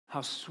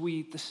How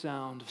sweet the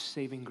sound of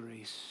saving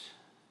grace.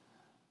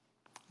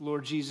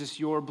 Lord Jesus,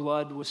 your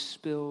blood was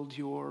spilled,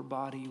 your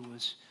body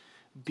was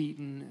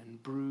beaten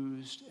and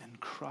bruised and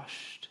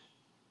crushed.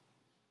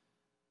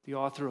 The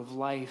author of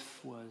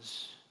life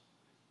was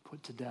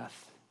put to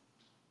death.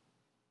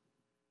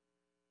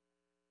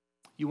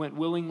 You went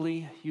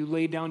willingly, you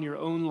laid down your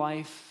own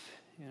life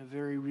in a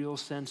very real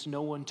sense.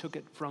 No one took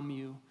it from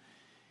you,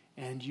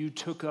 and you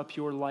took up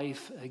your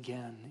life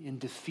again in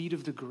defeat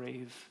of the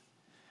grave,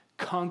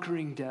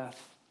 conquering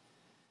death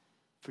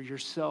for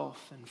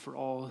yourself and for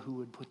all who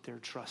would put their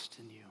trust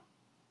in you.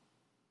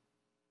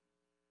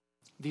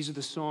 These are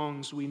the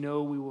songs we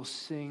know we will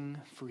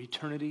sing for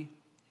eternity,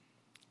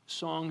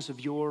 songs of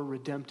your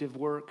redemptive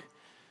work,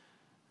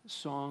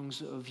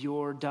 songs of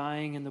your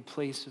dying in the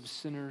place of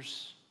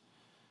sinners,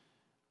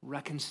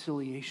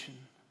 reconciliation,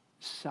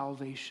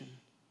 salvation.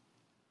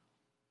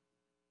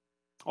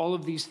 All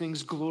of these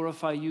things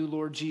glorify you,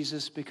 Lord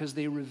Jesus, because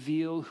they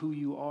reveal who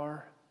you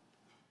are,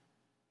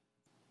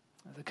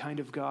 the kind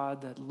of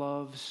God that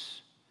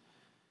loves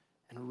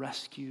and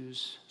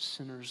rescues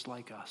sinners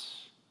like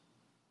us.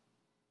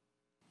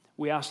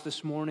 We ask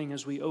this morning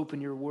as we open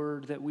your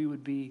word that we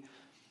would be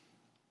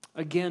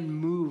again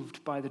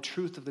moved by the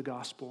truth of the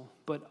gospel,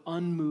 but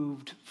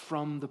unmoved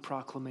from the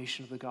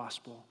proclamation of the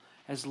gospel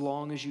as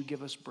long as you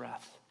give us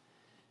breath.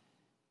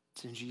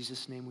 It's in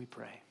Jesus' name we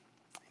pray.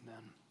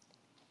 Amen.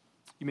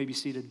 You may be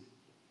seated.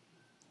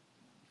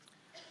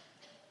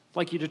 I'd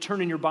like you to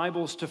turn in your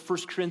Bibles to 1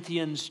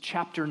 Corinthians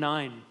chapter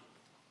 9.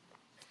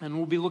 And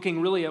we'll be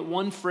looking really at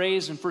one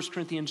phrase in 1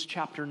 Corinthians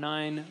chapter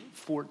 9,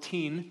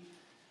 14,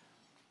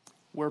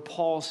 where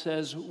Paul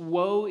says,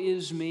 "Woe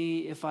is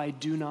me if I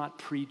do not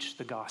preach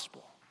the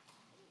gospel."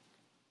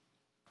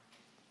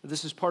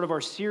 This is part of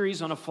our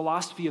series on a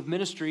philosophy of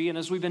ministry, and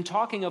as we've been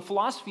talking, a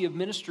philosophy of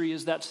ministry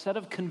is that set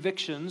of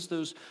convictions,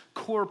 those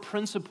core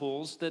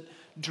principles that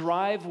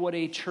drive what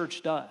a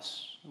church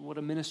does, what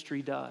a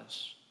ministry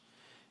does.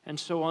 And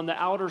so on the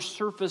outer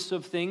surface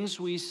of things,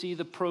 we see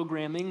the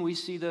programming, we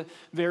see the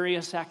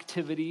various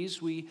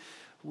activities, we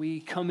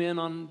come in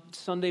on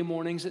Sunday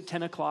mornings at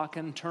 10 o'clock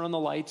and turn on the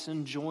lights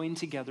and join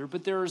together,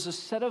 but there is a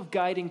set of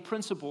guiding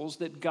principles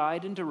that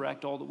guide and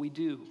direct all that we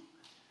do.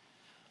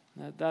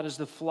 That is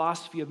the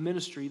philosophy of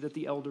ministry that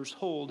the elders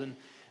hold. And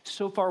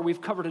so far we've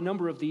covered a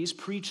number of these: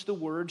 preach the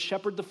word,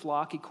 shepherd the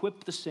flock,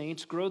 equip the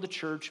saints, grow the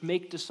church,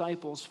 make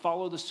disciples,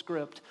 follow the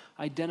script,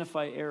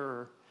 identify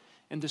error.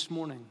 And this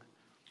morning,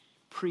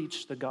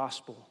 preach the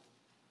gospel.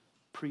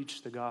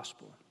 Preach the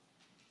gospel.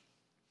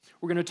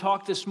 We're going to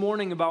talk this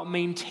morning about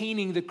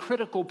maintaining the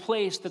critical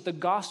place that the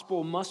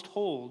gospel must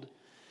hold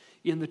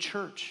in the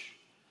church,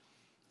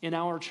 in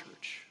our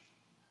church.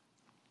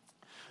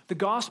 The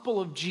gospel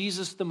of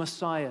Jesus the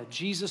Messiah,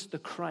 Jesus the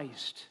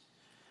Christ,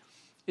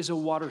 is a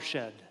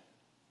watershed.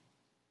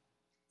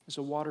 Is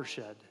a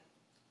watershed.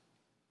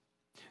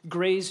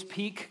 Gray's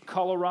Peak,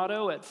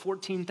 Colorado, at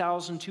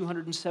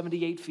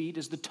 14,278 feet,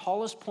 is the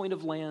tallest point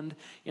of land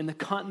in the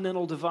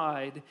Continental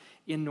Divide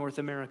in North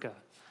America.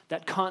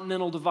 That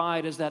Continental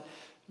Divide is that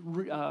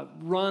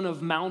run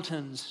of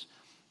mountains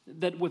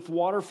that with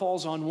water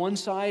falls on one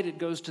side, it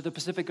goes to the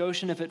Pacific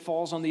Ocean. If it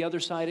falls on the other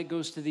side, it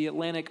goes to the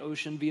Atlantic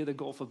Ocean via the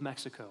Gulf of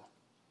Mexico.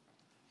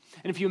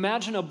 And if you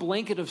imagine a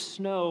blanket of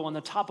snow on the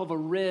top of a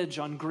ridge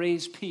on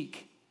Gray's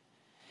Peak,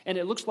 and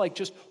it looks like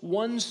just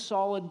one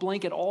solid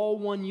blanket, all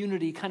one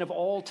unity, kind of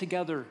all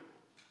together.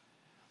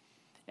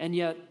 And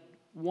yet,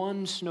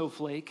 one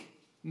snowflake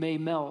may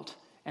melt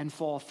and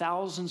fall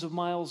thousands of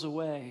miles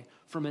away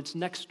from its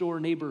next door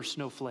neighbor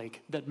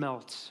snowflake that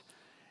melts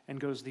and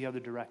goes the other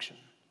direction.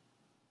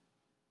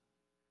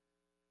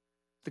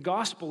 The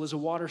gospel is a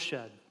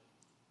watershed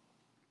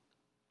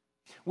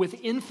with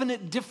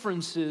infinite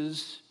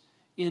differences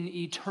in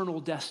eternal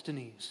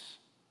destinies.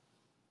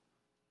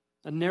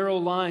 A narrow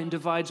line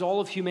divides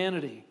all of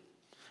humanity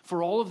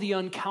for all of the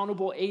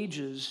uncountable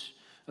ages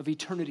of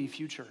eternity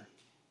future.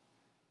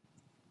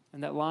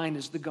 And that line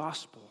is the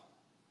gospel.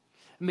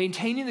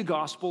 Maintaining the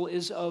gospel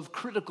is of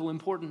critical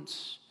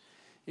importance.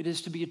 It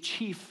is to be a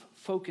chief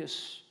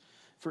focus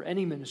for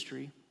any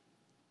ministry.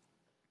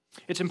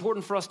 It's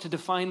important for us to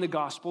define the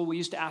gospel. We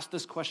used to ask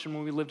this question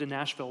when we lived in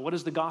Nashville. What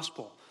is the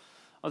gospel?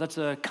 Oh, that's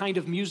a kind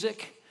of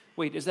music.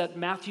 Wait, is that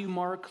Matthew,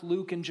 Mark,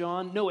 Luke, and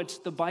John? No, it's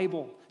the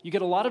Bible. You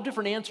get a lot of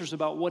different answers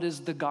about what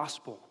is the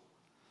gospel.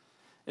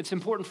 It's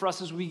important for us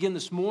as we begin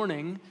this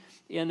morning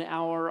in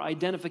our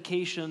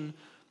identification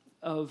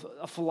of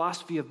a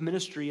philosophy of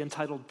ministry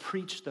entitled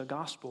Preach the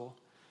Gospel,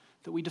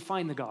 that we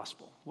define the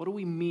gospel. What do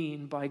we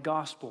mean by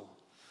gospel?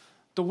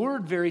 The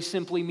word very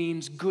simply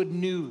means good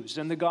news,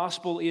 and the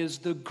gospel is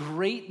the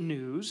great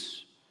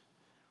news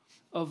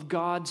of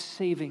God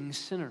saving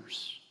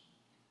sinners.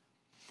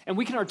 And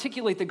we can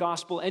articulate the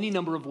gospel any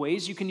number of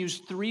ways. You can use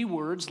three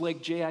words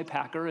like J.I.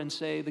 Packer and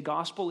say the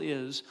gospel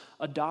is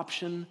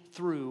adoption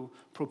through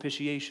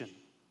propitiation.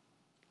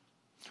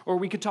 Or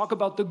we could talk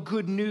about the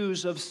good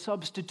news of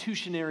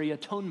substitutionary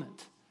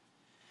atonement.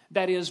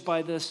 That is,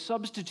 by the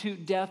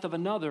substitute death of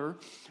another,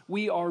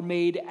 we are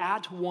made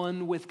at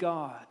one with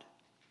God.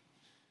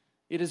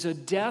 It is a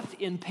death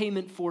in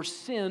payment for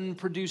sin,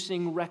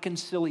 producing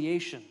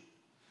reconciliation,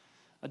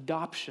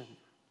 adoption.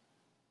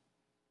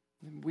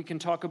 We can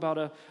talk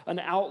about an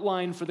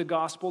outline for the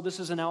gospel. This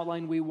is an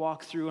outline we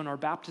walk through in our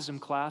baptism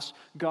class.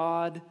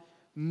 God,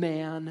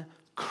 man,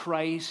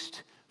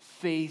 Christ,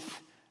 faith,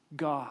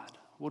 God.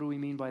 What do we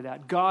mean by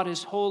that? God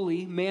is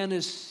holy, man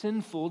is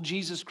sinful.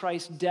 Jesus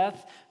Christ's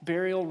death,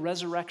 burial,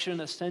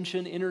 resurrection,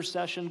 ascension,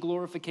 intercession,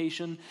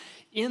 glorification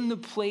in the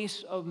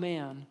place of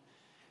man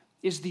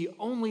is the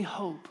only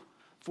hope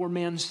for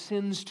man's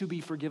sins to be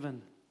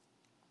forgiven.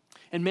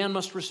 And man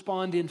must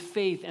respond in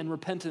faith and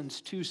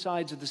repentance, two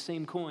sides of the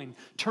same coin,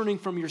 turning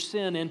from your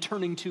sin and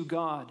turning to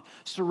God,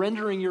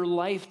 surrendering your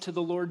life to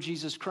the Lord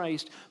Jesus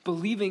Christ,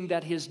 believing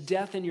that his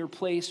death in your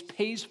place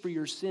pays for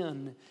your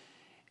sin,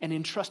 and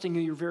entrusting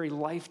your very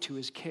life to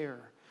his care.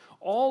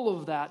 All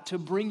of that to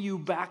bring you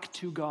back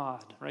to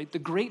God, right? The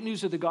great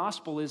news of the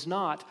gospel is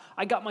not,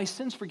 I got my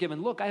sins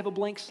forgiven. Look, I have a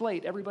blank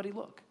slate. Everybody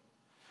look.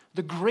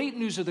 The great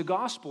news of the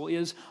gospel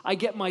is I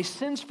get my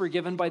sins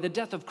forgiven by the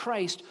death of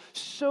Christ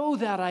so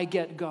that I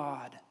get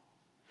God,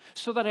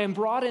 so that I am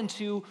brought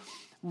into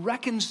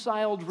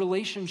reconciled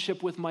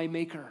relationship with my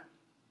Maker,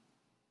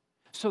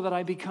 so that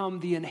I become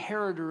the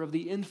inheritor of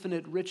the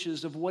infinite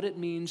riches of what it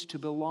means to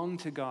belong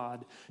to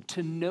God,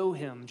 to know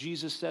him.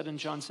 Jesus said in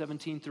John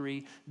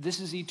 17:3,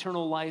 this is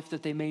eternal life,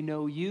 that they may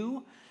know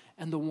you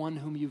and the one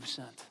whom you've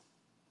sent.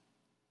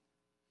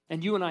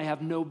 And you and I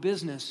have no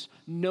business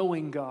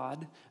knowing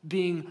God,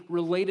 being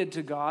related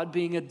to God,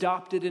 being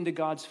adopted into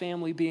God's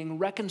family, being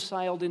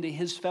reconciled into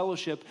his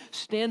fellowship,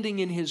 standing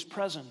in his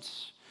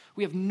presence.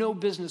 We have no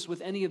business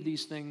with any of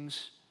these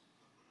things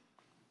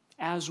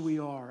as we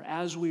are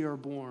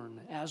born,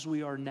 as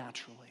we are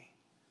naturally.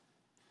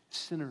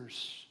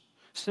 Sinners.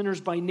 Sinners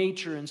by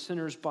nature and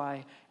sinners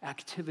by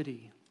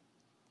activity.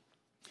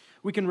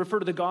 We can refer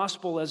to the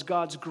gospel as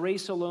God's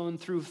grace alone,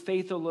 through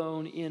faith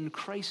alone, in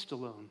Christ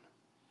alone.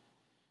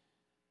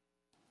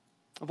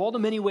 Of all the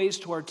many ways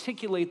to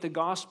articulate the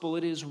gospel,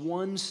 it is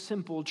one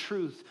simple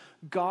truth.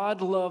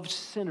 God loved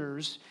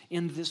sinners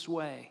in this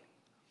way.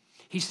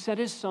 He sent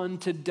his son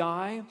to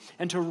die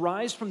and to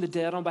rise from the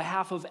dead on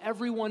behalf of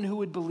everyone who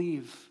would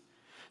believe,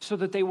 so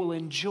that they will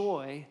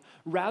enjoy,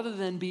 rather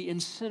than be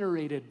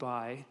incinerated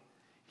by,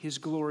 his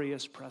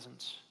glorious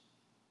presence.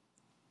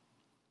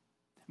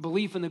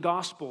 Belief in the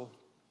gospel,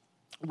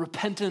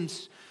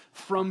 repentance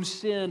from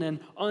sin and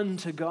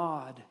unto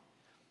God,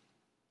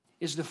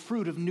 is the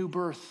fruit of new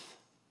birth.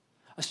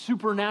 A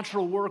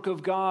supernatural work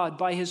of God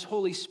by his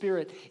Holy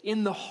Spirit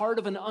in the heart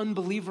of an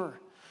unbeliever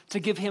to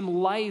give him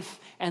life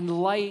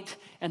and light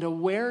and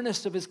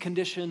awareness of his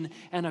condition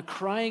and a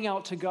crying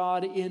out to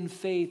God in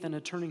faith and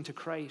a turning to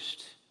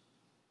Christ.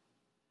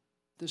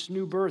 This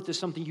new birth is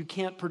something you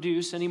can't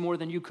produce any more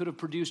than you could have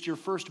produced your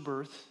first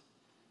birth.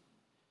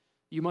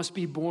 You must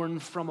be born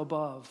from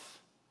above.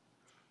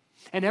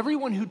 And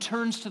everyone who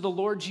turns to the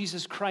Lord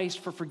Jesus Christ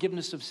for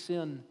forgiveness of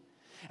sin,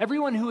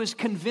 everyone who is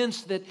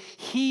convinced that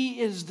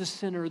he is the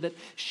sinner, that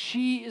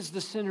she is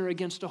the sinner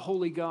against a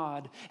holy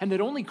God, and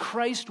that only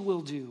Christ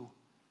will do,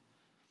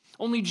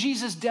 only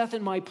Jesus' death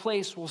in my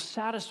place will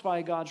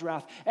satisfy God's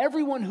wrath.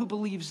 Everyone who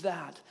believes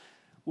that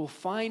will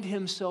find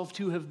himself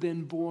to have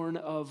been born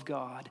of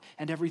God,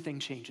 and everything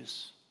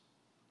changes.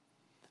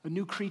 A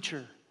new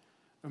creature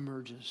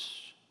emerges.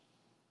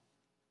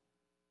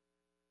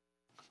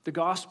 The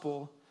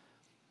gospel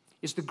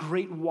is the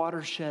great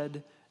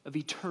watershed of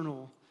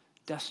eternal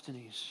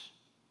destinies.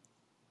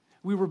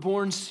 We were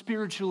born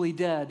spiritually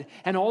dead,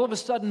 and all of a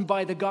sudden,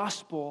 by the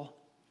gospel,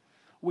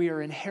 we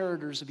are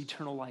inheritors of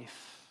eternal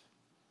life.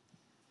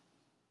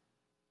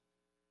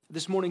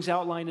 This morning's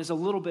outline is a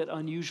little bit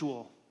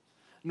unusual.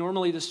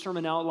 Normally, the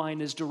sermon outline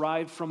is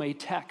derived from a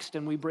text,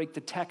 and we break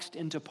the text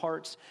into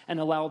parts and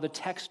allow the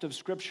text of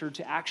Scripture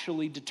to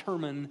actually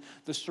determine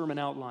the sermon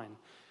outline.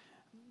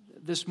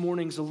 This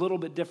morning's a little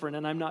bit different,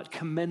 and I'm not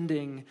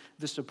commending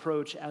this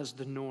approach as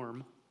the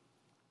norm.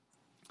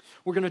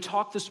 We're going to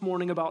talk this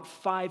morning about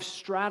 5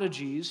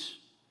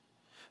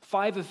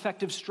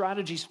 effective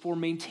strategies for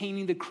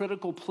maintaining the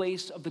critical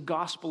place of the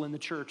gospel in the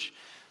church.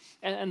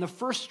 And the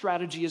first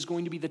strategy is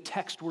going to be the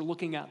text we're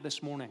looking at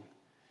this morning.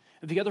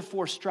 The other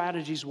 4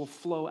 strategies will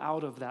flow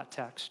out of that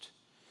text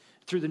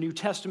through the New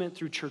Testament,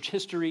 through church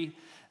history,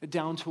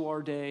 down to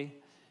our day,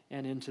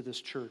 and into this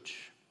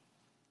church.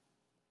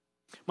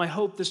 My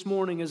hope this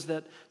morning is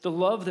that the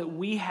love that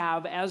we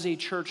have as a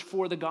church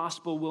for the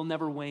gospel will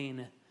never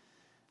wane,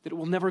 that it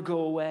will never go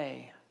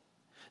away,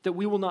 that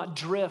we will not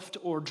drift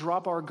or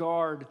drop our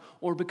guard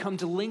or become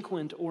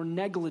delinquent or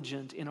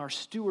negligent in our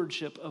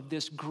stewardship of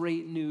this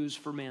great news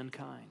for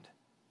mankind.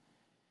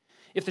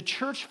 If the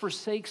church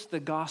forsakes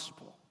the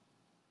gospel,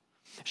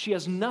 she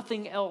has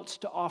nothing else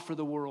to offer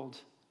the world.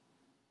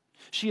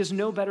 She is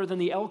no better than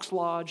the Elks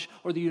Lodge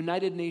or the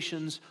United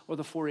Nations or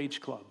the 4-H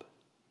Club.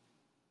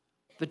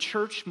 The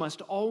church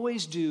must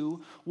always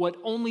do what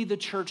only the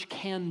church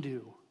can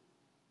do: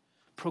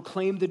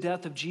 proclaim the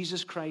death of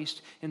Jesus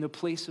Christ in the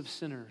place of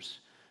sinners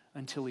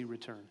until he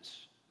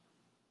returns.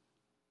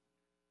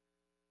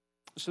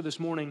 So this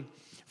morning,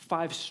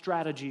 5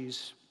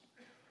 strategies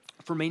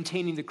for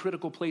maintaining the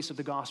critical place of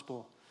the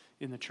gospel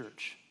in the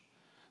church.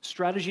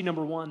 Strategy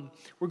number 1,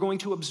 we're going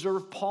to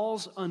observe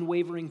Paul's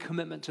unwavering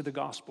commitment to the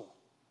gospel.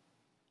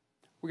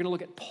 We're going to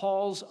look at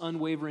Paul's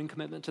unwavering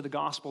commitment to the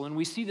gospel, and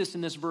we see this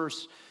in this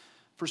verse,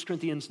 1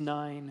 Corinthians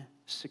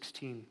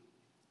 9:16.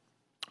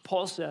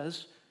 Paul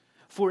says,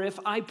 "For if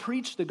I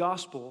preach the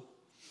gospel,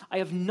 I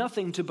have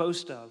nothing to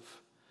boast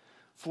of,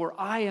 for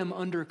I am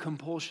under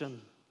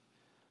compulsion.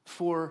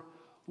 For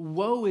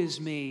woe is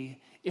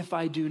me if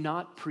I do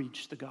not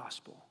preach the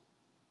gospel."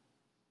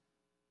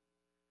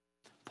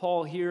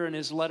 Paul here in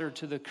his letter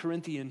to the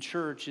Corinthian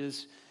church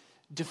is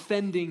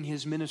defending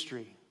his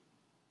ministry.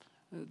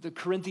 The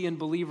Corinthian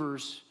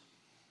believers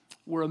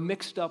were a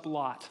mixed up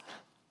lot.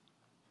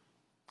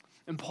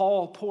 And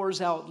Paul pours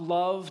out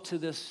love to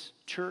this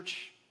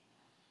church,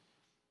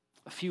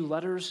 a few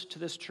letters to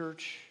this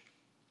church.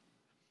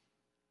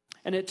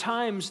 And at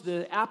times,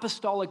 the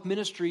apostolic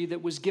ministry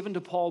that was given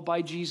to Paul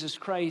by Jesus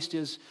Christ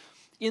is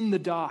in the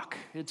dock.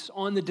 It's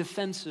on the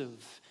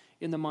defensive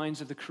in the minds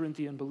of the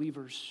Corinthian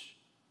believers.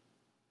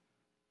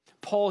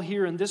 Paul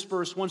here in this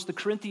verse wants the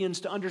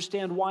Corinthians to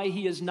understand why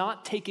he is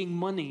not taking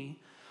money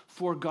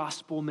for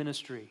gospel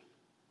ministry.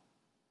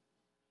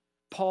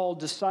 Paul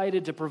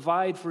decided to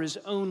provide for his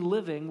own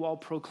living while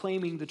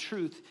proclaiming the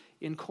truth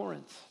in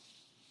Corinth.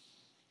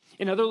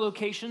 In other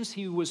locations,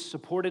 he was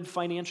supported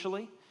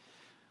financially.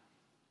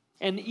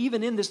 And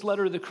even in this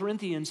letter to the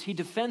Corinthians, he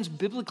defends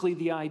biblically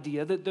the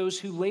idea that those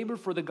who labor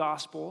for the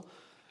gospel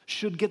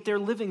should get their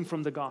living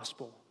from the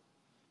gospel.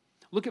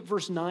 Look at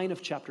verse 9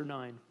 of chapter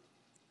 9.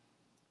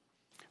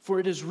 "For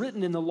it is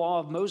written in the law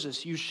of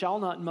Moses, you shall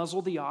not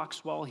muzzle the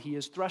ox while he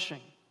is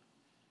threshing."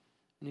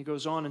 And he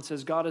goes on and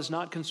says, God is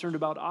not concerned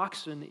about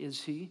oxen,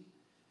 is he?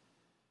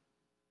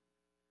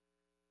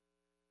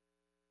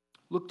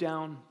 Look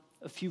down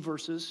a few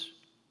verses.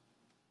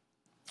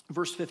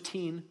 Verse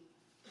 15,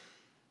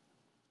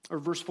 or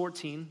verse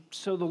 14.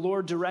 "So the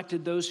Lord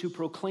directed those who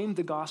proclaimed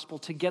the gospel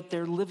to get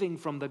their living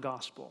from the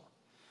gospel."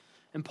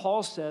 And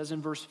Paul says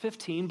in verse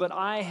 15, "But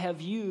I have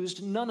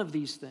used none of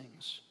these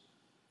things.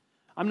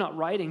 I'm not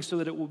writing so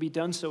that it will be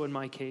done so in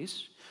my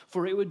case,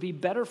 for it would be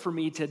better for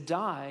me to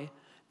die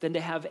than to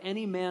have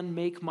any man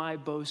make my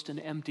boast an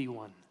empty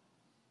one."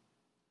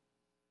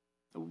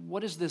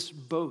 What is this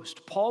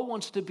boast? Paul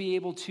wants to be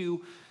able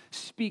to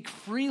speak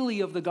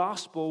freely of the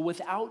gospel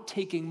without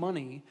taking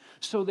money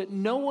so that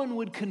no one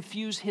would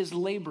confuse his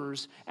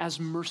labors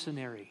as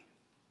mercenary,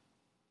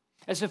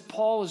 as if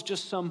Paul is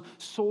just some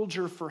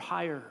soldier for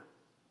hire.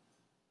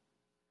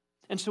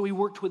 And so he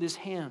worked with his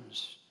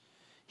hands.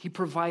 He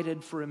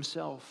provided for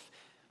himself.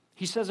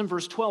 He says in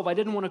verse 12, "I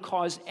didn't want to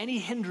cause any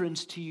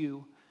hindrance to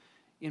you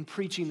in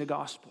preaching the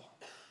gospel."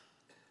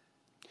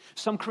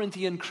 Some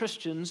Corinthian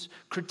Christians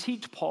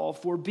critiqued Paul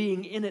for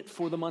being in it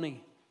for the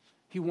money.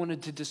 He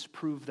wanted to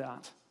disprove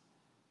that.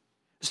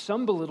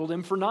 Some belittled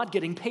him for not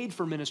getting paid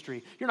for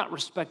ministry. You're not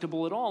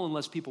respectable at all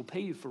unless people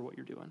pay you for what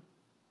you're doing.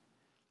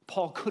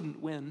 Paul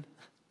couldn't win.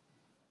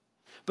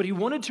 But he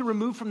wanted to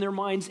remove from their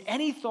minds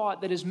any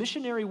thought that his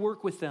missionary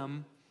work with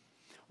them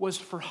was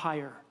for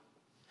hire,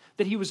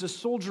 that he was a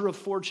soldier of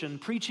fortune,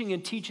 preaching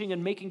and teaching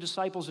and making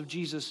disciples of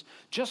Jesus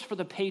just for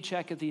the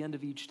paycheck at the end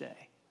of each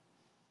day.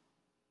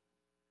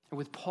 And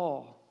with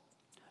Paul,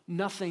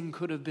 nothing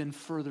could have been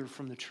further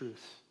from the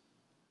truth.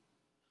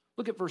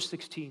 Look at verse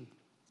 16.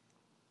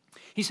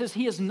 He says,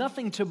 "He has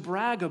nothing to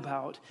brag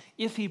about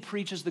if he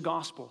preaches the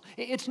gospel."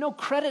 It's no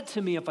credit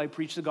to me if I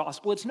preach the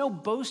gospel. It's no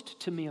boast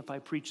to me if I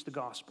preach the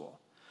gospel.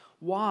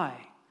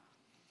 Why?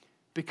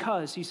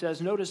 Because, he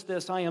says, notice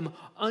this, "I am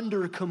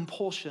under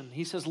compulsion."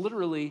 He says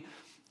literally,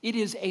 it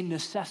is a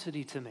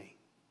necessity to me.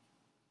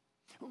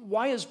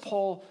 Why is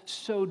Paul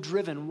so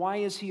driven? Why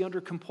is he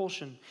under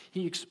compulsion?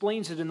 He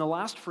explains it in the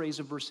last phrase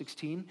of verse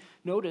 16.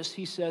 Notice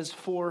he says,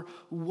 "For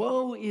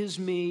woe is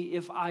me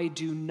if I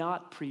do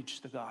not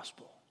preach the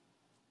gospel."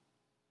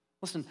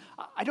 Listen,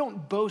 I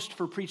don't boast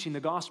for preaching the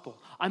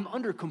gospel. I'm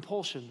under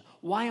compulsion.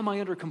 Why am I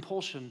under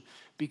compulsion?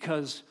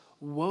 Because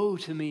woe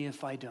to me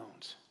if I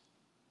don't.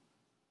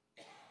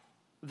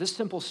 This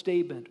simple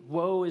statement,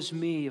 "Woe is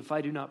me if I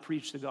do not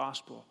preach the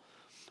gospel,"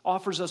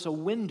 offers us a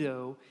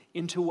window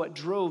into what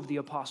drove the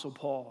Apostle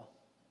Paul.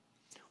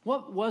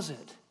 What was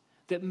it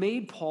that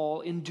made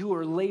Paul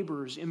endure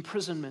labors,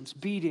 imprisonments,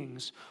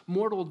 beatings,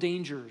 mortal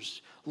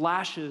dangers,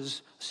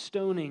 lashes,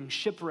 stoning,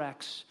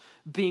 shipwrecks,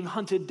 being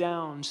hunted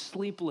down,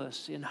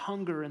 sleepless, in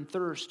hunger and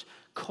thirst,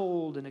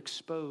 cold and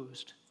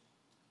exposed?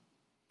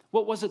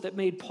 What was it that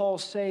made Paul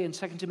say in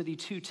 2 Timothy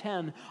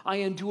 2:10, "I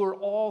endure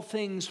all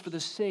things for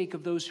the sake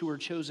of those who are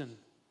chosen"?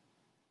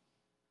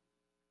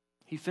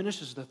 He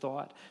finishes the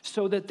thought,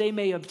 "so that they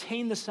may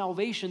obtain the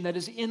salvation that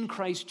is in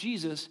Christ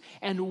Jesus,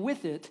 and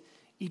with it,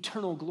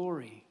 eternal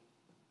glory."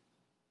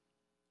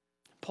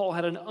 Paul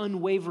had an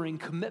unwavering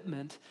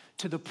commitment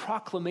to the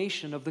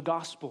proclamation of the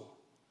gospel.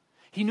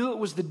 He knew it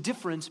was the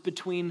difference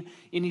between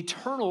an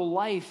eternal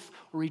life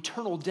or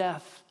eternal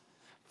death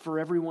for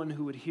everyone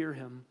who would hear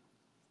him.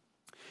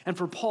 And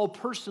for Paul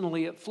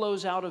personally, it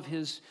flows out of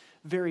his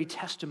very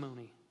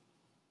testimony.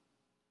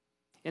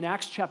 In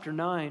Acts chapter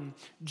 9,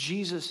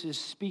 Jesus is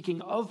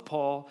speaking of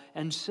Paul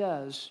and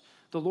says,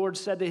 "The Lord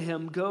said to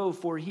him, 'Go,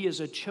 for he is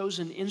a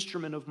chosen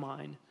instrument of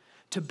mine,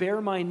 to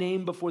bear my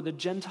name before the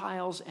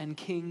Gentiles and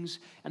kings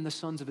and the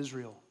sons of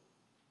Israel.'"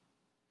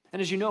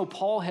 And as you know,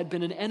 Paul had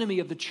been an enemy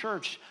of the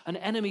church, an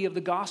enemy of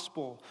the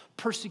gospel,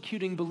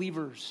 persecuting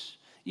believers,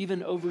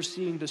 even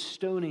overseeing the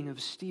stoning of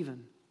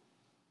Stephen.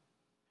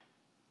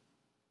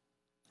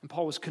 And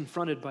Paul was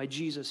confronted by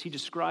Jesus. He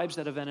describes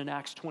that event in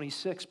Acts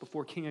 26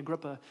 before King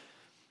Agrippa.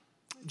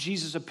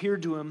 Jesus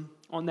appeared to him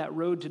on that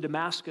road to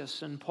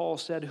Damascus, and Paul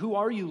said, "Who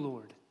are you,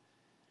 Lord?"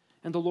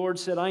 And the Lord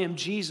said, "I am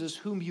Jesus,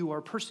 whom you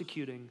are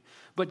persecuting.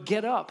 But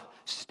get up,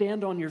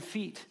 stand on your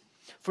feet.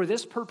 For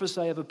this purpose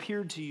I have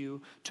appeared to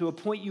you, to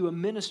appoint you a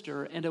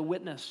minister and a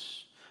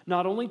witness,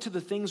 not only to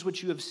the things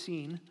which you have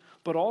seen,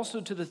 but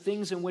also to the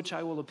things in which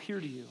I will appear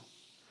to you,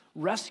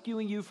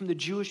 rescuing you from the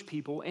Jewish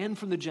people and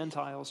from the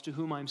Gentiles to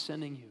whom I am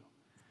sending you."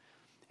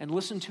 And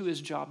listen to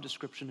his job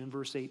description in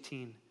verse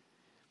 18.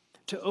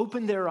 "To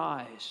open their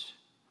eyes,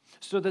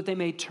 so that they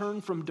may turn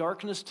from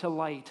darkness to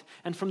light,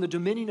 and from the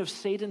dominion of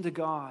Satan to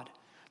God,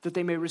 that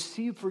they may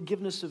receive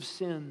forgiveness of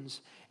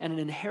sins and an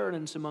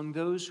inheritance among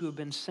those who have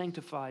been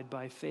sanctified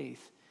by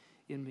faith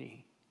in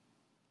me."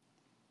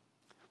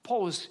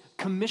 Paul was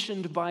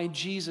commissioned by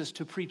Jesus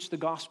to preach the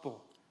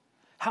gospel.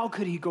 How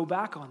could he go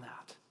back on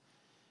that?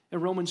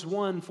 In Romans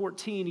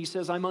 1:14, he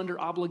says, "I'm under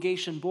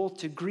obligation both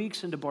to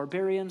Greeks and to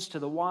barbarians, to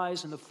the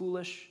wise and the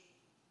foolish."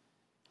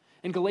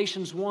 In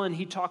Galatians 1,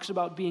 he talks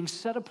about being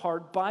set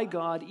apart by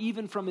God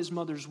even from his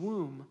mother's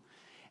womb,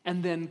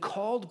 and then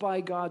called by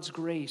God's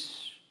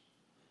grace,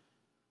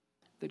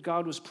 that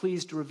God was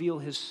pleased to reveal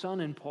his Son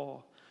in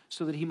Paul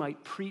so that he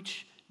might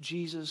preach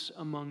Jesus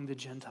among the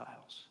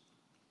Gentiles.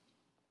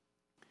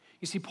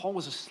 You see, Paul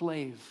was a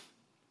slave.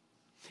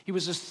 He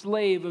was a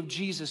slave of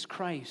Jesus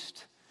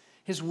Christ.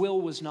 His will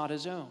was not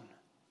his own.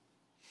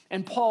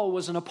 And Paul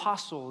was an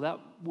apostle. That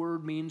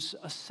word means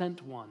a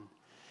sent one.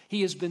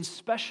 He has been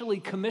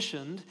specially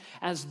commissioned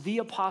as the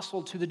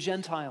apostle to the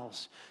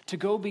Gentiles, to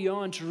go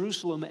beyond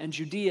Jerusalem and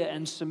Judea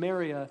and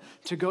Samaria,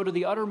 to go to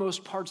the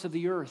uttermost parts of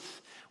the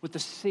earth with the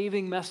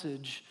saving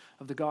message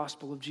of the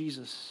gospel of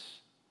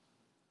Jesus.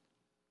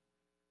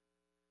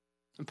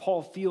 And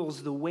Paul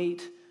feels the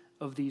weight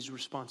of these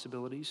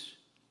responsibilities.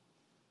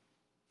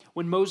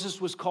 When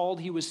Moses was called,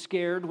 he was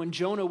scared. When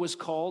Jonah was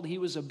called, he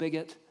was a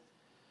bigot.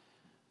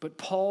 But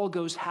Paul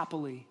goes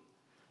happily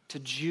to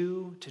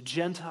Jew, to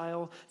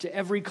Gentile, to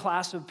every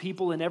class of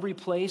people in every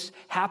place,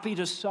 happy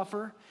to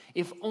suffer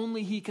if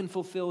only he can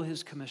fulfill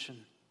his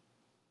commission.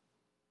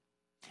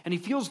 And he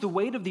feels the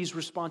weight of these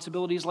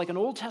responsibilities like an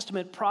Old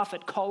Testament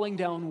prophet calling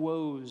down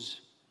woes.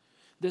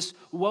 This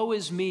 "woe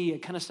is me," it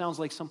kind of sounds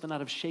like something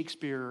out of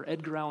Shakespeare or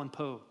Edgar Allan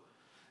Poe.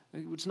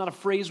 It's not a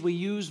phrase we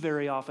use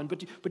very often,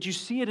 but you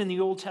see it in the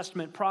Old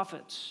Testament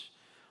prophets.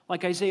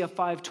 Like Isaiah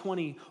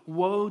 5:20,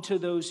 "Woe to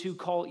those who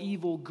call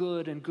evil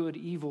good and good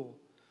evil."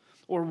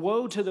 Or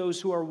 "Woe to those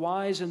who are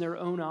wise in their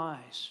own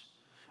eyes."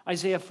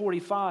 Isaiah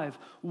 45,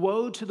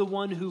 "Woe to the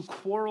one who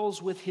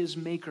quarrels with his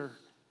maker."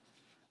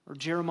 Or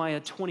Jeremiah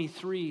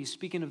 23,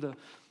 speaking of the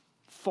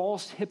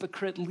false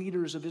hypocrite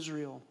leaders of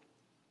Israel,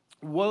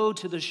 "Woe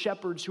to the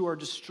shepherds who are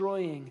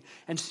destroying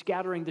and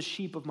scattering the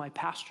sheep of my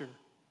pasture."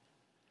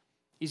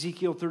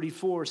 Ezekiel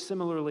 34,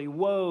 similarly,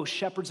 "Woe,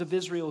 shepherds of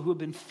Israel who have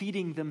been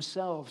feeding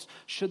themselves.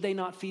 Should they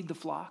not feed the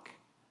flock?"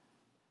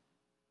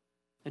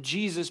 And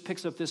Jesus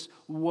picks up this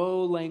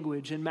woe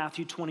language in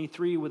Matthew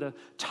 23 with a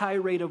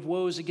tirade of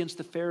woes against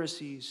the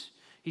Pharisees.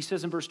 He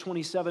says in verse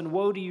 27,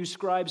 "Woe to you,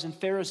 scribes and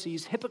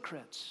Pharisees,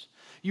 hypocrites!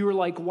 You are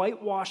like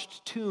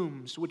whitewashed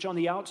tombs, which on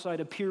the outside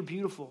appear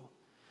beautiful,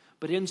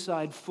 but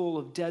inside full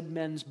of dead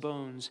men's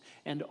bones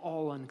and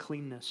all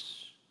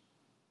uncleanness."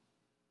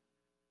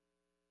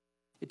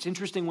 It's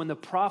interesting when the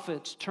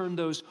prophets turn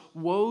those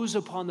woes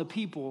upon the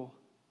people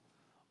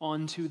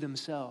onto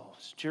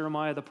themselves.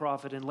 Jeremiah the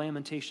prophet in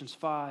Lamentations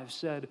 5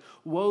 said,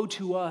 "Woe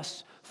to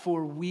us,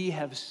 for we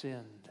have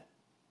sinned."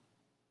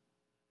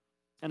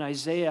 And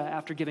Isaiah,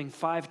 after giving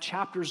 5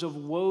 chapters of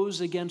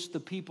woes against the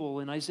people,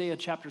 in Isaiah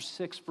chapter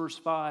 6, verse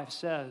 5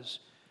 says,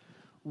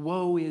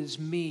 "Woe is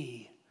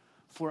me,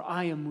 for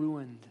I am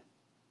ruined,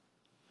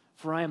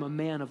 for I am a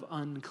man of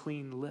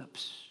unclean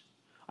lips.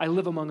 I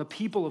live among a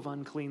people of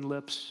unclean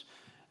lips,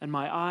 and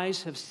my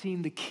eyes have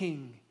seen the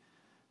King,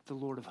 the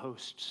Lord of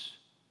hosts."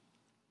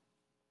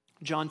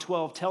 John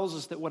 12 tells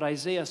us that what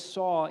Isaiah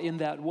saw in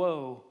that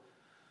woe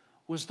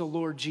was the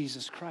Lord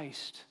Jesus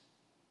Christ.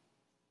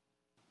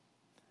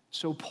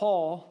 So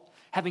Paul,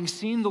 having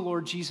seen the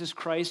Lord Jesus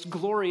Christ,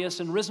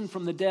 glorious and risen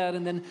from the dead,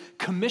 and then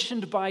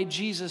commissioned by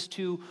Jesus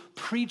to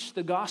preach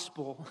the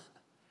gospel,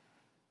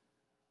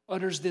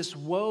 utters this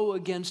woe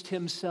against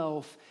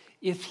himself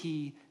if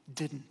he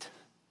didn't.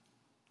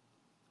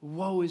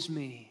 "Woe is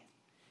me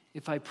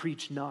if I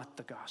preach not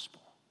the gospel."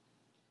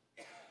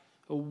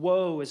 A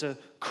woe is a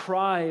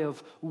cry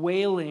of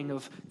wailing,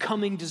 of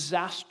coming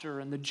disaster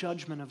and the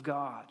judgment of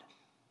God.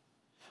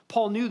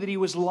 Paul knew that he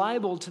was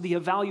liable to the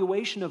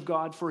evaluation of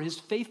God for his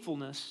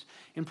faithfulness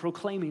in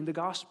proclaiming the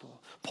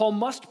gospel. Paul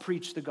must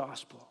preach the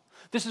gospel.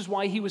 This is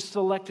why he was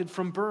selected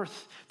from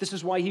birth. This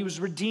is why he was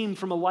redeemed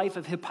from a life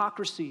of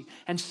hypocrisy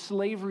and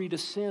slavery to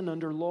sin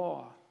under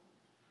law,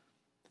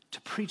 to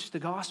preach the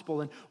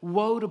gospel. And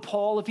woe to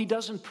Paul if he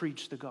doesn't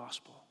preach the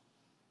gospel.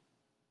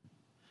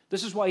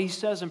 This is why he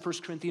says in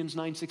 1 Corinthians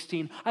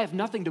 9:16, I have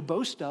nothing to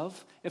boast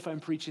of if I'm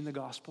preaching the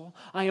gospel.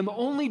 I am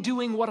only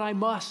doing what I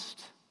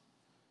must.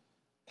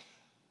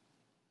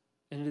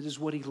 And it is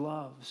what he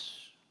loves.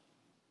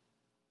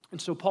 And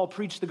so Paul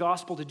preached the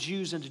gospel to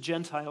Jews and to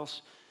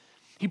Gentiles.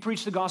 He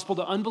preached the gospel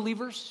to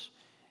unbelievers,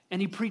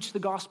 and he preached the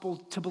gospel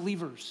to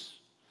believers.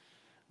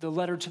 The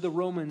letter to the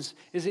Romans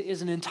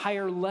is an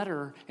entire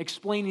letter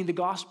explaining the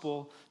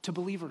gospel to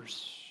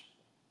believers.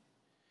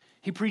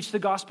 He preached the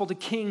gospel to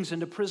kings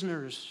and to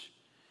prisoners.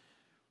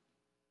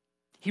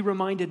 He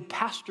reminded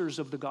pastors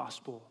of the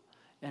gospel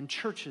and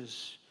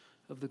churches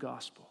of the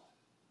gospel.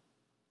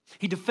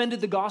 He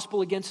defended the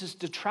gospel against its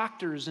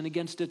detractors and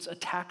against its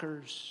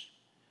attackers.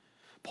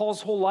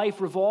 Paul's whole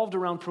life revolved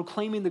around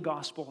proclaiming the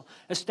gospel,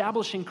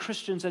 establishing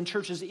Christians and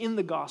churches in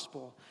the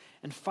gospel,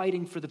 and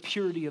fighting for the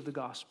purity of the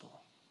gospel.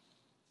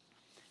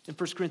 In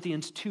 1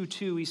 Corinthians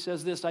 2:2, he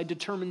says this, I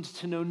determined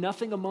to know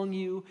nothing among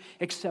you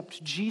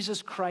except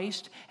Jesus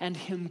Christ and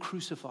him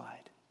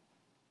crucified.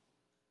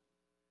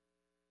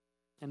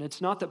 And it's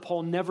not that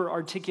Paul never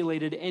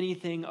articulated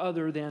anything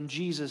other than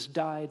Jesus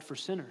died for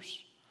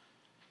sinners.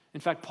 In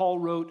fact, Paul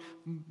wrote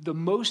the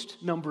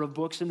most number of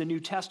books in the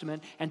New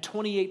Testament and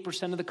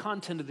 28% of the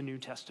content of the New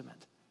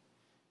Testament.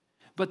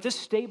 But this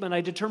statement, I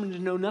determined to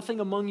know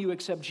nothing among you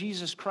except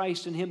Jesus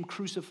Christ and him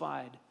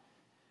crucified,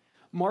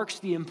 marks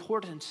the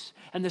importance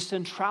and the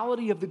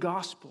centrality of the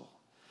gospel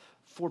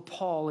for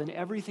Paul in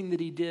everything that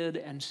he did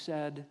and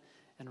said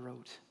and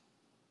wrote.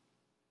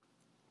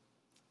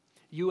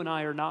 You and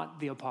I are not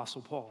the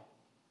Apostle Paul.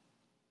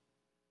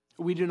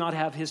 We do not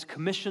have his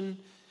commission.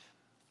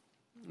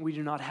 We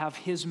do not have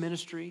his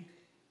ministry.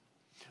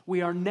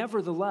 We are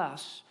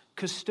nevertheless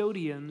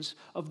custodians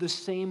of the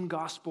same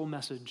gospel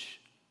message.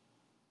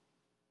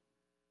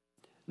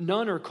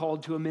 None are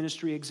called to a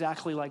ministry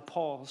exactly like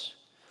Paul's,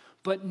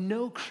 but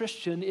no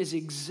Christian is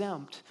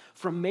exempt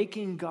from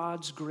making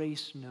God's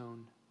grace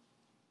known.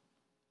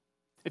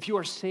 If you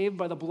are saved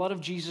by the blood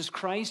of Jesus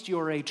Christ, you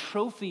are a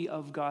trophy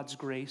of God's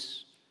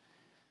grace,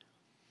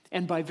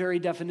 and by very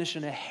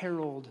definition, a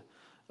herald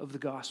of the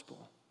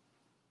gospel.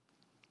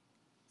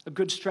 A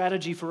good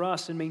strategy for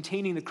us in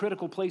maintaining the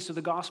critical place of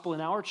the gospel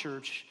in our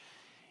church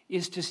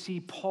is to see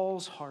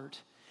Paul's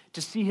heart,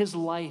 to see his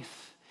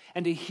life,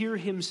 and to hear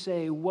him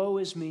say, woe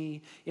is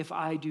me if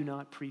I do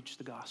not preach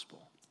the gospel.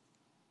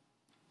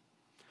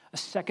 A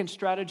second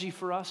strategy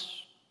for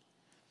us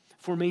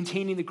for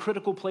maintaining the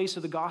critical place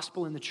of the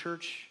gospel in the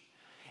church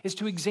is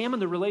to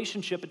examine the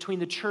relationship between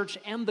the church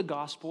and the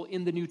gospel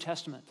in the New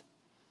Testament.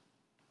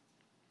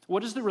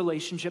 What is the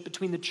relationship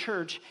between the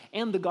church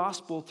and the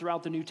gospel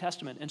throughout the New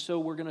Testament? And so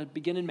we're going to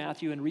begin in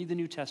Matthew and read the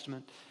New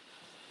Testament.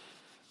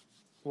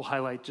 We'll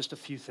highlight just a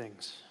few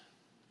things.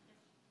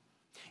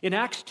 In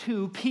Acts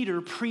 2, Peter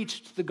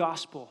preached the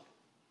gospel.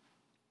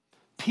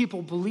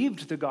 People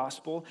believed the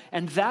gospel,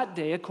 and that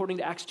day, according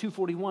to Acts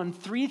 2:41,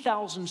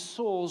 3,000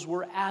 souls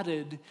were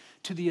added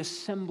to the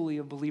assembly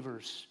of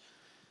believers,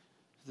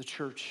 the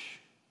church.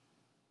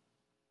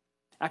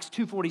 Acts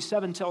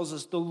 2:47 tells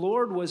us the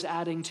Lord was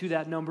adding to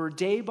that number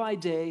day by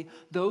day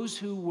those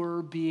who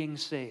were being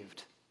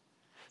saved.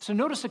 So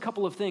notice a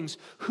couple of things.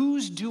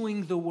 Who's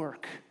doing the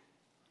work?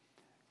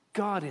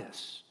 God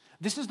is.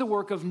 This is the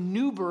work of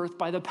new birth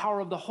by the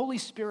power of the Holy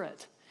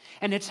Spirit.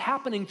 And it's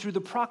happening through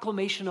the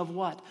proclamation of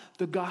what?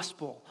 The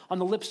gospel. On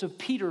the lips of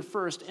Peter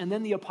first, and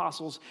then the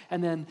apostles,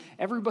 and then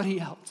everybody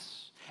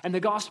else. And the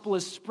gospel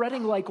is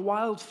spreading like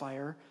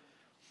wildfire,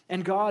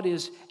 and God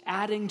is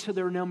adding to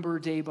their number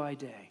day by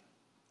day.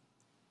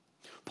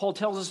 Paul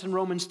tells us in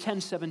Romans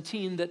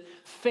 10:17 that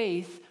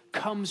faith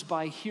comes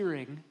by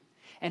hearing,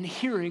 and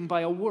hearing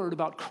by a word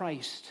about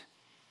Christ.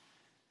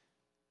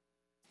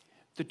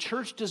 The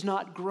church does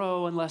not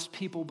grow unless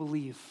people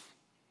believe.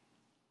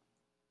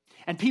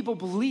 And people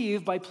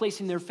believe by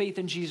placing their faith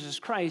in Jesus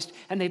Christ,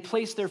 and they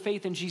place their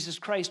faith in Jesus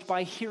Christ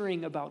by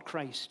hearing about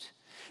Christ.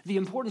 The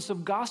importance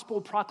of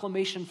gospel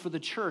proclamation for the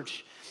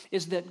church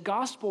is that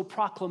gospel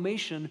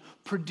proclamation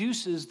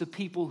produces the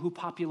people who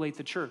populate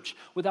the church.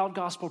 Without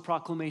gospel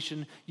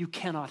proclamation, you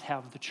cannot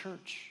have the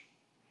church.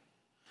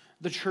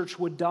 The church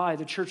would die.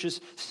 The church is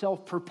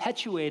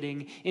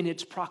self-perpetuating in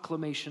its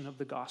proclamation of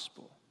the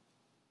gospel.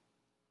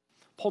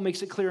 Paul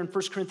makes it clear in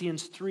 1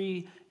 Corinthians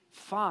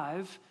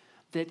 3:5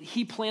 that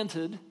he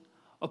planted,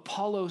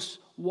 Apollos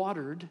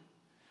watered.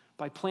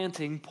 By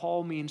planting,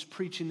 Paul means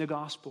preaching the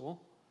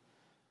gospel.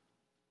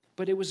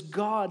 But it was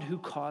God who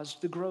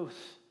caused the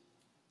growth.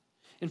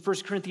 In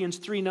 1 Corinthians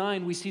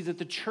 3:9, we see that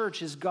the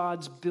church is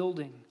God's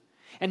building,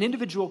 and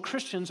individual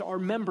Christians are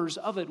members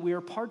of it. We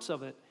are parts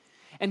of it.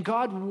 And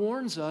God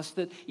warns us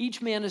that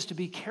each man is to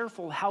be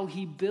careful how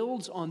he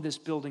builds on this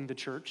building, the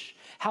church,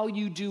 how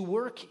you do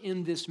work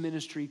in this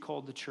ministry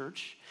called the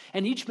church,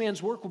 and each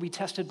man's work will be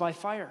tested by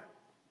fire.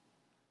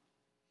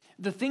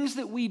 The things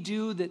that we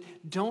do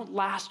that don't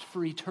last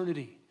for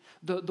eternity,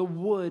 the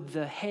wood,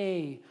 the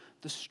hay,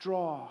 the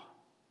straw,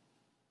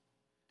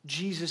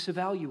 Jesus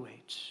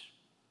evaluates.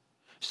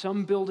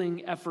 Some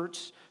building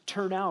efforts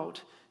turn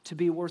out to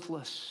be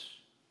worthless,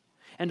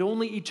 and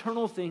only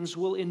eternal things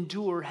will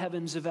endure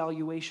heaven's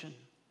evaluation.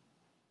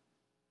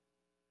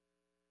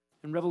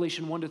 In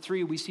Revelation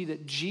 1-3, we see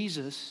that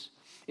Jesus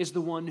is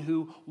the one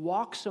who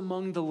walks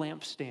among the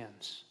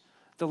lampstands.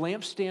 The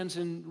lampstands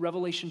in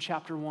Revelation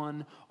chapter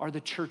 1 are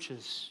the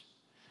churches.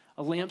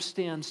 A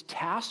lampstand's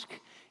task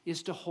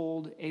is to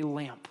hold a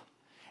lamp.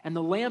 And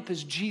the lamp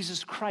is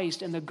Jesus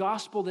Christ and the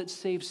gospel that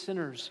saves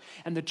sinners.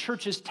 And the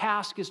church's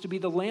task is to be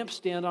the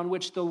lampstand on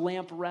which the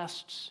lamp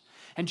rests.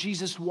 And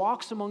Jesus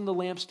walks among the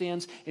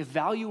lampstands,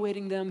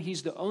 evaluating them.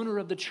 He's the owner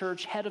of the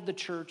church, head of the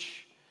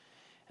church.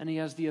 And he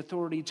has the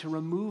authority to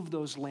remove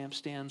those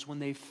lampstands when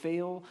they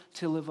fail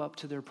to live up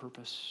to their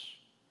purpose.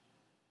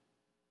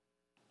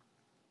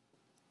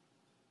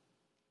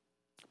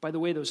 By the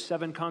way, those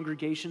 7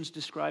 congregations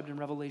described in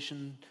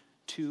Revelation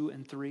 2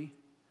 and 3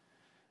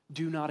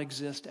 do not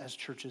exist as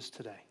churches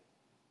today.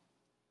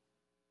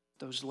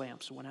 Those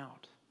lamps went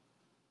out.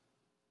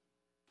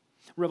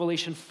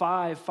 Revelation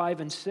 5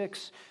 and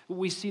 6,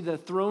 we see the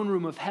throne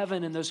room of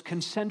heaven and those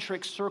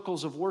concentric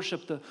circles of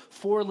worship, the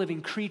 4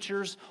 living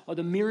creatures, or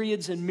the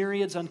myriads and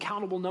myriads,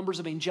 uncountable numbers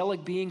of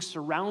angelic beings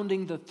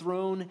surrounding the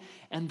throne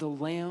and the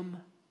Lamb,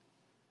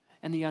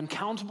 and the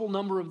uncountable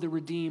number of the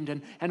redeemed,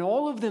 and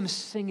all of them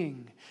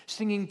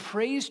singing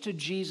praise to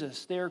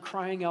Jesus. They are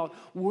crying out,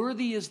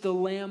 "Worthy is the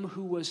Lamb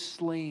who was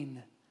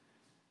slain,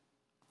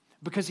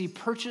 because he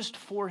purchased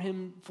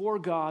for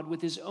God with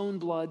his own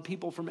blood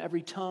people from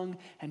every tongue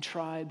and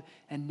tribe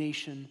and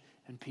nation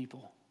and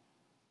people."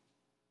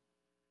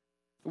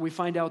 We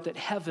find out that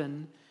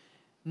heaven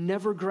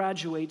never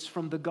graduates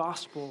from the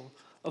gospel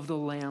of the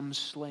Lamb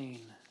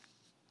slain.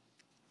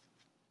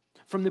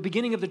 From the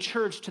beginning of the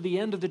church to the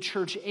end of the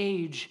church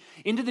age,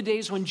 into the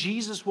days when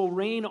Jesus will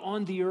reign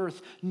on the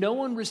earth, no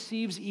one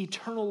receives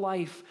eternal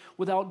life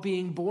without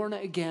being born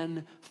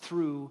again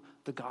through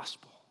the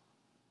gospel.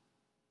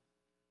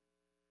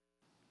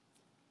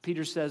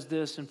 Peter says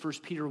this in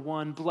 1 Peter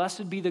 1,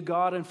 "Blessed be the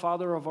God and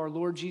Father of our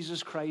Lord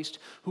Jesus Christ,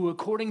 who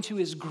according to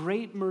his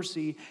great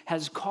mercy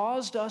has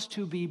caused us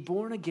to be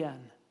born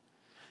again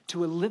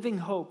to a living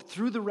hope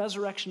through the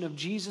resurrection of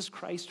Jesus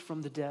Christ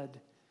from the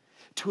dead,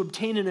 to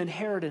obtain an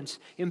inheritance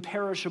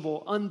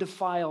imperishable,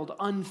 undefiled,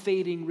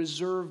 unfading,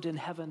 reserved in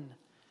heaven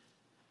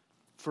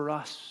for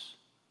us,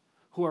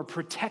 who are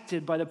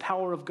protected by the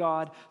power of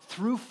God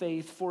through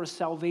faith for a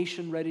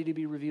salvation ready to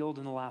be revealed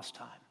in the last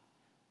time."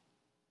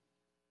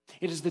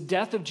 It is the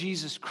death of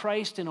Jesus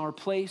Christ in our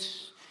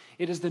place.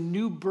 It is the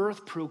new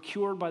birth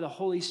procured by the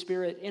Holy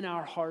Spirit in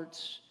our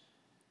hearts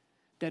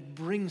that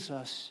brings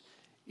us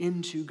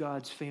into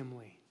God's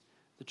family,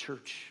 the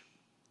church.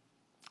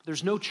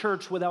 There's no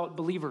church without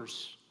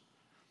believers.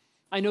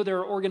 I know there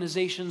are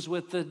organizations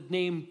with the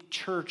name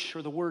church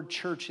or the word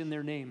church in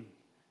their name.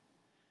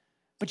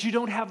 But you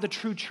don't have the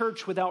true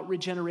church without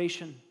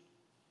regeneration.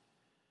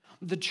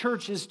 The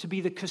church is to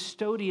be the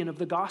custodian of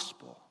the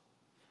gospel.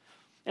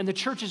 And the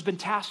church has been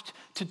tasked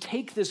to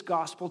take this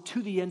gospel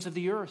to the ends of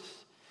the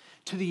earth,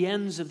 to the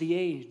ends of the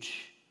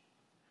age.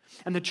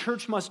 And the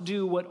church must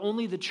do what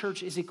only the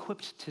church is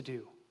equipped to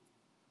do.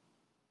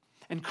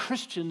 And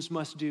Christians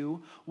must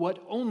do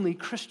what only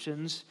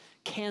Christians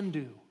can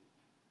do: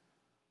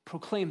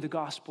 proclaim the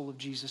gospel of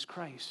Jesus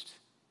Christ.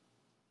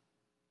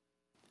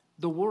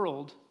 The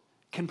world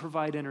can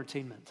provide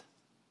entertainment.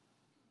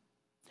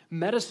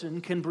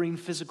 Medicine can bring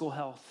physical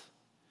health.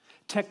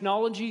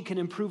 Technology can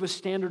improve a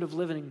standard of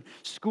living.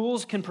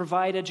 Schools can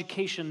provide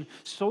education.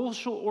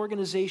 Social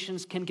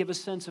organizations can give a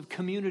sense of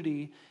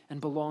community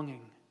and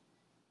belonging.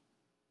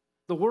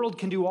 The world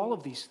can do all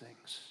of these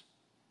things.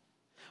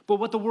 But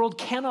what the world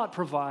cannot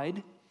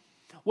provide,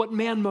 what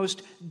man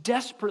most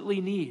desperately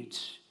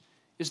needs,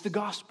 is the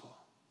gospel.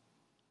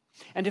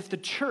 And if the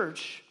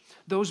church,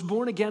 those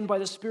born again by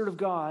the Spirit of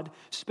God,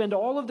 spend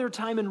all of their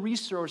time and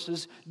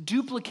resources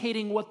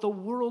duplicating what the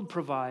world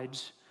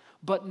provides,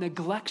 but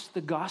neglects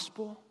the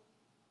gospel,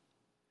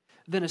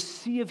 then a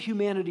sea of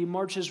humanity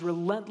marches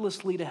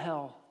relentlessly to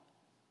hell.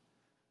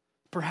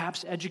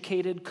 Perhaps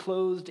educated,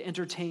 clothed,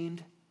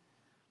 entertained,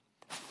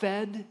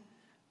 fed,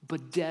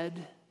 but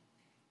dead,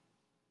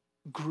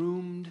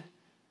 groomed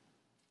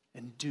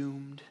and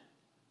doomed.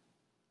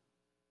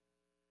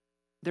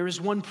 There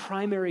is one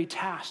primary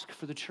task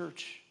for the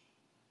church.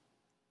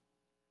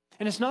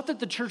 And it's not that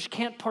the church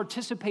can't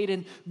participate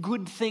in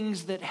good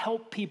things that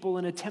help people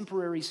in a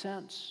temporary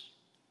sense,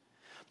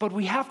 but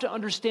we have to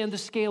understand the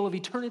scale of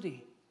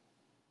eternity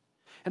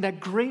and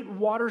that great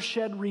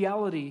watershed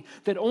reality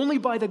that only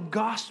by the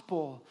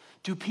gospel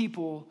do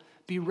people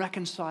be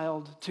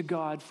reconciled to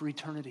God for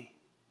eternity.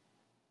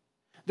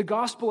 The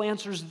gospel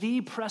answers the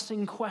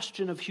pressing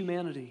question of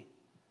humanity.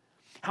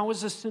 How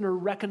is a sinner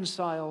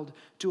reconciled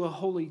to a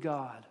holy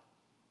God?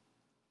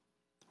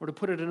 Or to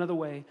put it another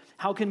way,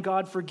 how can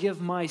God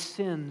forgive my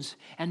sins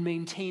and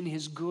maintain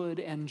his good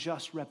and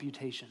just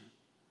reputation?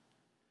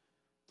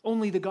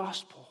 Only the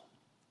gospel.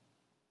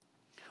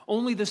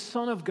 Only the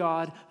Son of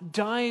God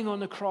dying on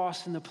the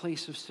cross in the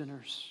place of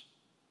sinners.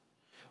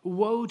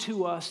 Woe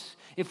to us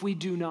if we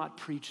do not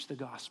preach the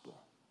gospel.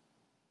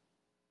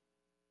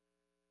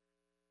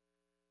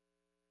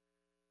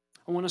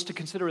 I want us to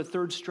consider a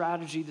third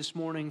strategy this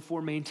morning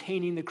for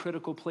maintaining the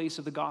critical place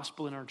of the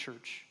gospel in our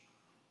church.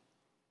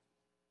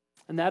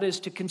 And that is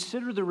to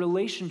consider the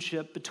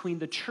relationship between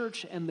the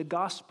church and the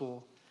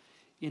gospel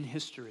in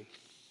history.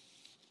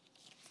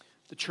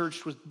 The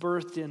church was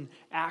birthed in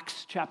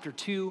Acts chapter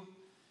 2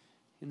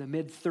 in the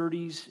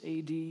mid-30s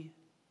AD.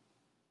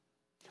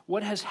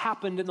 What has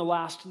happened in the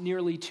last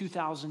nearly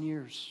 2,000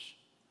 years?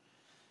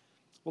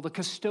 Well, the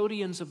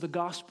custodians of the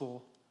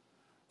gospel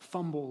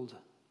fumbled.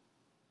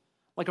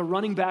 Like a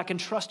running back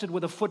entrusted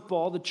with a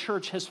football, the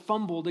church has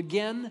fumbled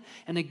again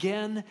and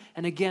again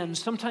and again,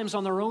 sometimes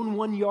on their own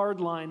 1-yard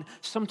line,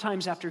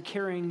 sometimes after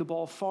carrying the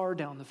ball far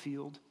down the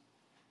field.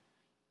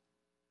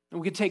 And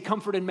we could take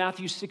comfort in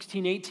Matthew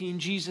 16:18.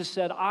 Jesus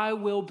said, I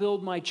will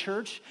build my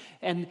church,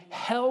 and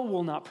hell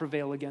will not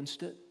prevail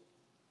against it.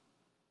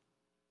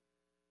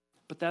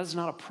 But that is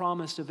not a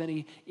promise of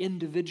any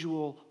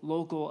individual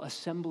local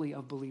assembly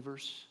of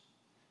believers,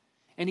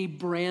 any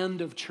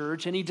brand of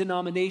church, any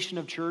denomination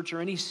of church,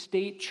 or any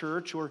state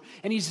church, or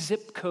any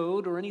zip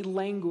code, or any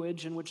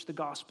language in which the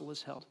gospel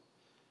is held.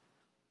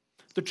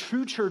 The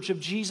true church of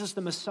Jesus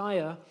the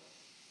Messiah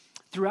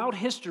throughout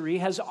history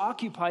has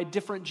occupied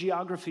different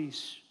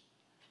geographies.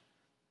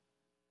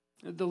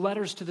 The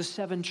letters to the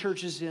 7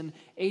 churches in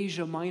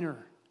Asia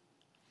Minor,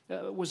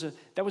 that was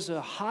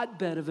a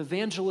hotbed of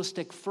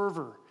evangelistic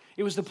fervor.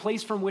 It was the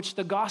place from which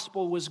the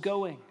gospel was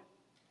going.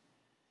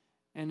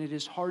 And it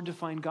is hard to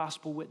find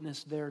gospel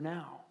witness there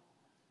now.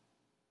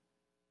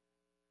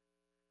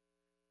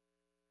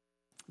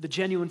 The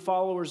genuine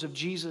followers of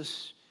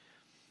Jesus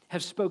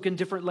have spoken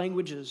different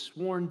languages,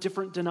 worn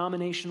different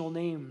denominational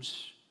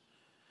names.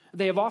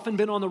 They have often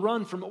been on the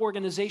run from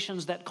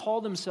organizations that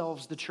call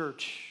themselves the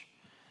church,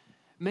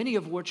 many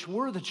of which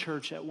were the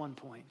church at one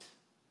point.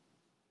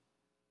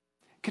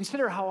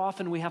 Consider how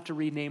often we have to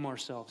rename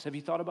ourselves. Have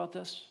you thought about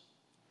this?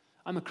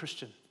 I'm a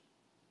Christian.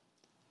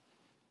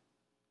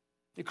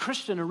 A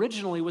Christian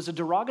originally was a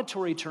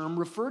derogatory term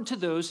referred to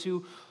those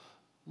who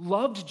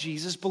loved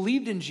Jesus,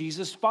 believed in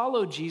Jesus,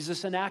 followed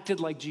Jesus, and acted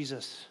like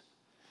Jesus.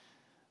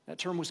 That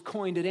term was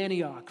coined at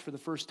Antioch for the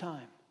first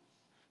time.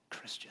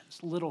 Christians,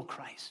 little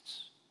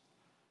Christs.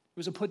 It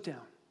was a put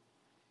down.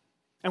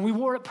 And we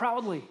wore it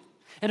proudly.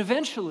 And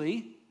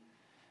eventually,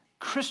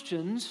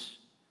 Christians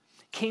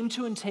came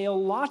to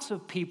entail lots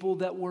of people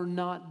that were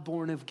not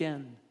born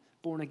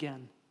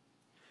again.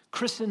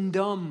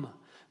 Christendom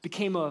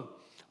became a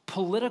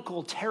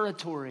political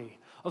territory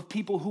of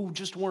people who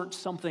just weren't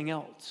something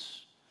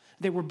else.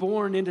 They were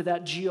born into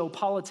that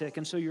geopolitic,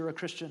 and so you're a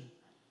Christian.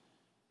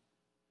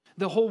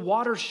 The whole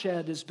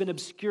watershed has been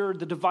obscured.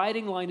 The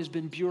dividing line has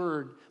been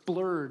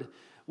blurred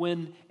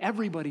when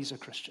everybody's a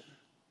Christian.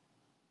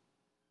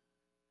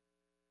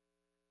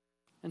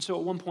 And so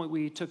at one point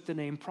we took the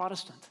name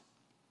Protestant.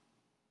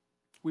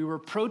 We were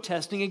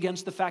protesting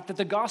against the fact that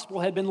the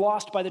gospel had been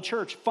lost by the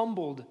church,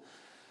 fumbled.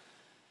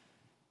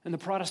 And the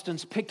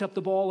Protestants picked up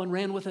the ball and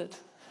ran with it,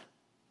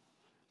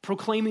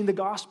 proclaiming the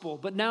gospel.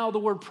 But now the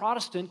word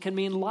Protestant can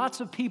mean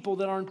lots of people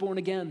that aren't born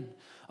again,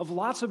 of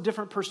lots of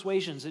different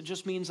persuasions. It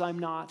just means I'm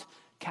not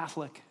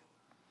Catholic.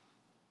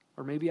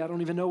 Or maybe I don't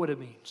even know what it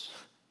means.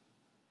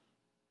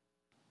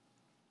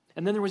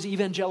 And then there was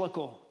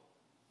evangelical.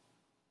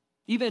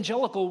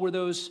 Evangelical were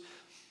those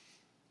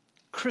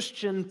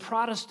Christian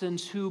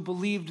Protestants who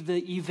believed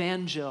the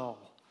evangel,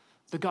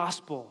 the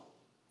gospel,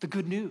 the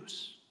good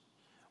news.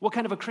 What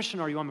kind of a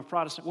Christian are you? I'm a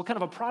Protestant. What kind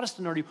of a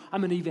Protestant are you?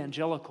 I'm an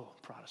evangelical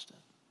Protestant.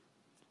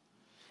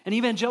 And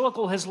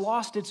evangelical has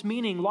lost its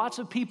meaning. Lots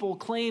of people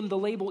claim the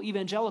label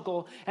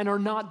evangelical and are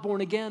not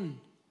born again.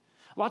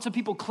 Lots of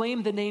people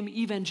claim the name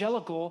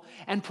evangelical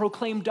and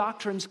proclaim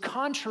doctrines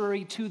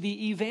contrary to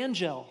the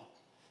evangel.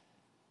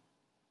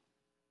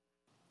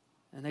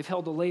 And they've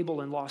held the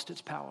label and lost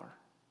its power.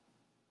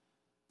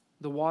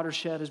 The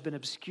watershed has been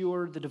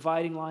obscured. The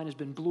dividing line has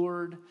been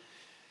blurred.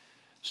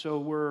 So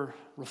we're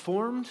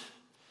Reformed.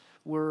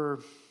 We're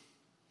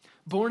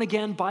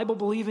born-again,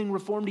 Bible-believing,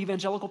 Reformed,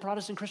 evangelical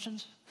Protestant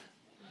Christians.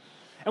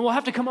 And we'll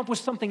have to come up with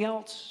something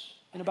else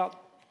in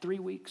about 3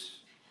 weeks.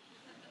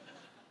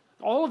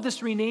 All of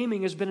this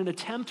renaming has been an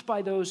attempt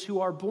by those who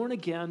are born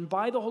again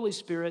by the Holy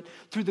Spirit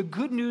through the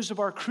good news of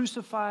our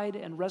crucified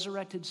and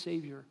resurrected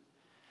Savior.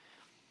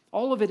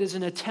 All of it is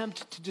an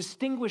attempt to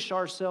distinguish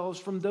ourselves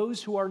from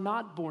those who are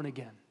not born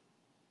again,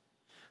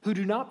 who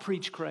do not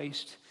preach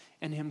Christ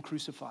and Him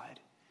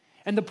crucified.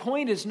 And the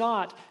point is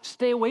not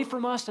stay away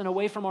from us and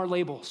away from our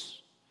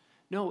labels.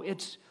 No,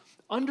 it's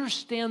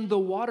understand the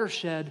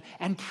watershed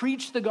and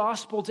preach the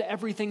gospel to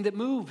everything that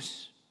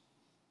moves.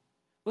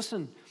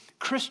 Listen,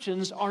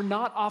 Christians are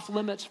not off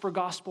limits for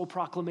gospel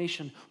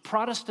proclamation.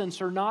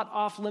 Protestants are not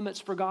off limits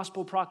for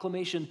gospel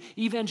proclamation.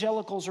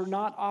 Evangelicals are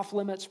not off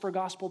limits for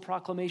gospel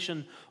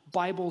proclamation.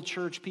 Bible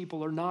church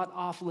people are not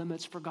off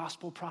limits for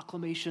gospel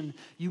proclamation.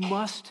 You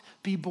must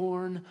be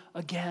born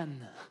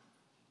again.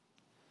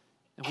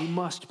 And we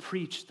must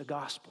preach the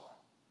gospel.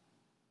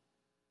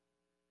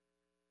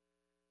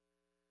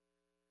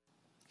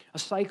 A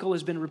cycle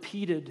has been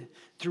repeated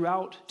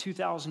throughout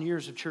 2,000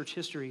 years of church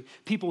history.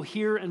 People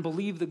hear and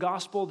believe the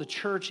gospel, the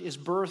church is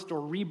birthed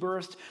or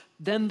rebirthed,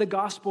 then the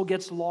gospel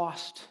gets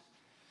lost.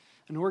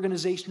 An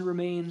organization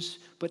remains,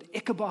 but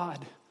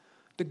Ichabod,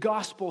 the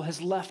gospel has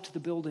left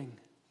the building.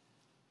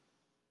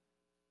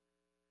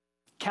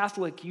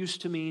 Catholic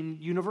used to mean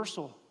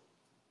universal.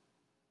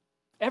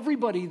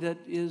 Everybody that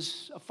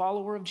is a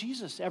follower of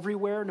Jesus,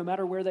 everywhere, no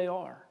matter where they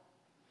are.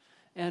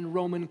 And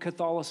Roman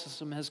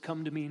Catholicism has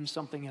come to mean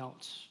something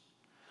else.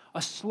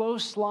 A slow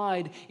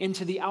slide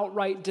into the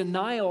outright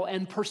denial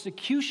and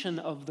persecution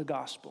of the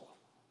gospel.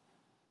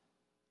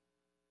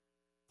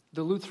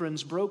 The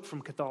Lutherans broke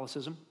from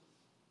Catholicism.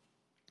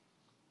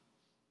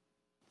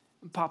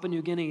 In Papua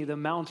New Guinea, the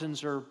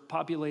mountains are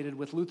populated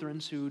with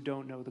Lutherans who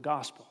don't know the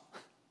gospel.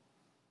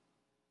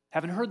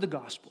 Haven't heard the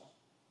gospel.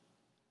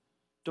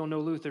 Don't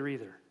know Luther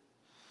either.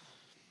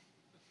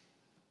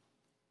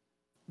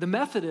 The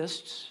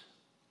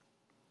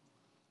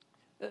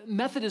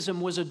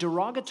Methodism was a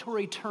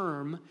derogatory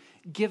term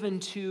given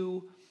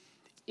to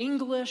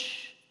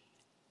English,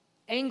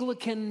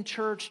 Anglican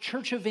Church,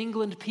 Church of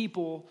England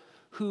people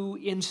who,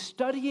 in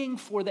studying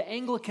for the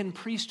Anglican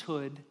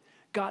priesthood,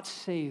 got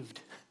saved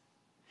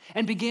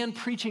and began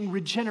preaching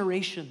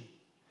regeneration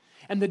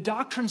and the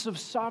doctrines of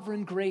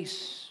sovereign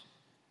grace.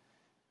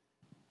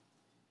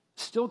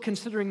 Still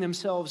considering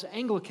themselves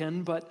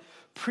Anglican, but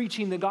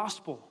preaching the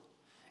gospel.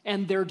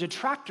 And their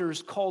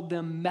detractors called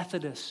them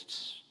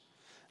Methodists.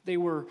 They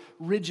were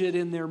rigid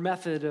in their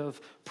method of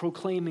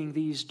proclaiming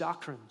these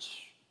doctrines.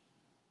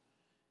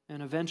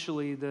 And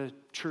eventually the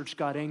church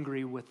got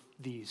angry with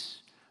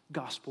these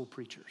gospel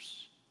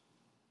preachers.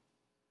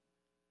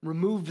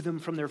 Removed them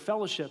from their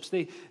fellowships.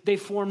 They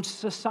formed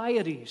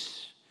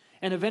societies.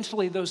 And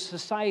eventually those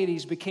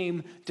societies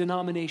became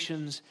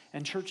denominations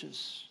and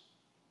churches.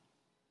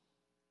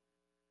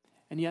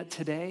 And yet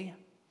today,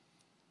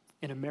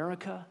 in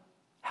America,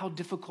 how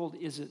difficult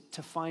is it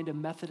to find a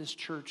Methodist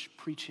church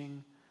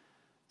preaching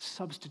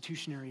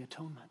substitutionary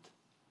atonement,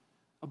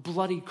 a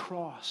bloody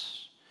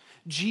cross,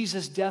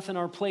 Jesus' death in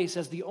our place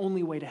as the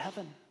only way to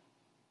heaven?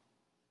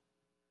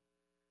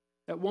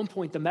 At one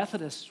point, the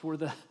Methodists were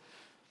the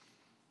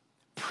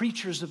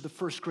preachers of the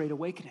First Great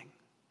Awakening.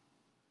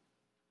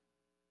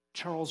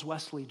 Charles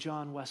Wesley,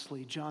 John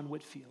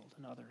Whitefield,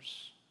 and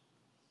others.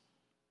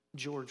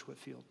 George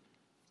Whitefield.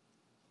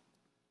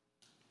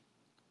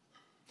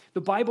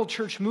 The Bible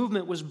church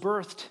movement was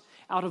birthed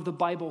out of the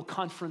Bible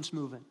conference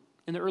movement.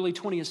 In the early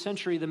 20th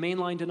century, the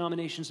mainline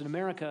denominations in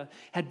America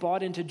had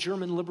bought into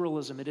German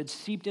liberalism. It had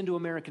seeped into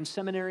American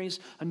seminaries.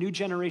 A new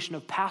generation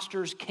of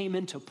pastors came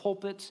into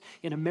pulpits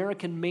in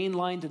American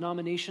mainline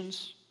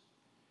denominations,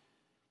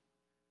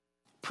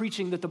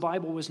 preaching that the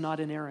Bible was not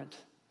inerrant,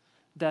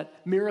 that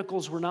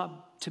miracles were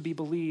not to be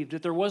believed,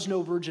 that there was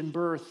no virgin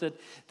birth,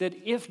 that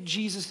if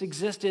Jesus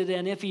existed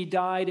and if he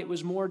died, it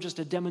was more just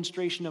a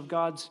demonstration of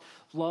God's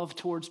love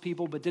towards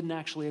people, but didn't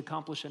actually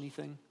accomplish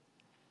anything.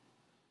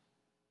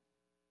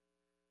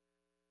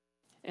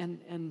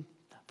 And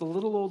the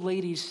little old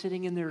ladies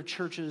sitting in their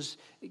churches,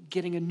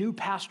 getting a new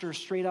pastor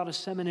straight out of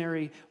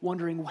seminary,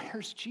 wondering,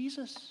 where's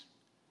Jesus?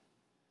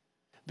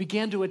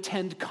 Began to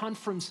attend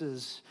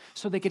conferences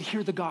so they could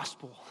hear the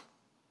gospel.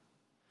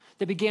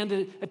 They began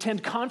to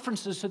attend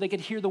conferences so they could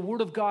hear the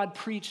word of God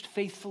preached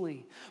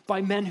faithfully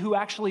by men who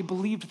actually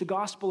believed the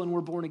gospel and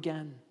were born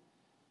again.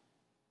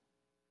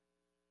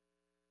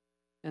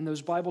 And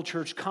those Bible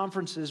church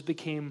conferences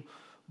became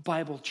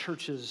Bible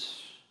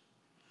churches.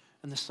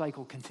 And the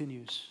cycle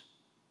continues.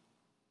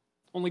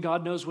 Only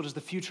God knows what is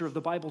the future of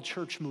the Bible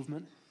church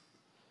movement.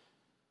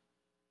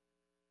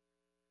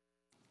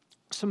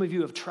 Some of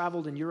you have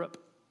traveled in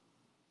Europe,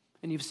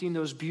 and you've seen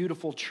those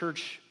beautiful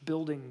church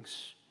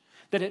buildings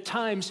that at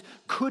times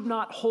could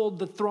not hold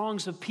the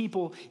throngs of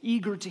people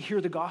eager to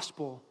hear the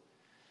gospel.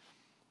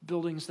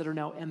 Buildings that are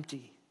now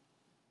empty.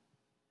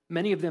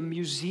 Many of them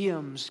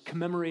museums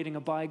commemorating a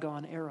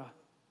bygone era.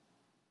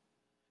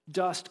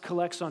 Dust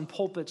collects on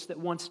pulpits that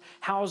once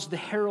housed the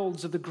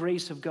heralds of the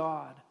grace of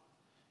God.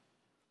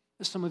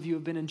 Some of you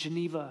have been in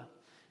Geneva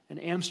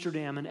and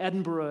Amsterdam and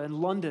Edinburgh and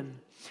London,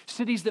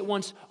 cities that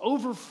once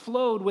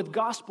overflowed with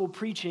gospel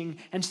preaching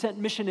and sent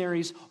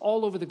missionaries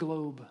all over the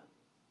globe.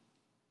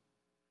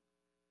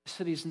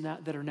 Cities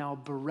that are now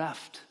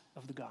bereft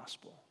of the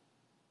gospel.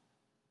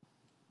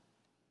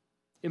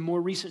 In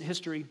more recent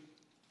history,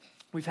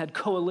 we've had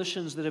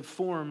coalitions that have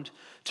formed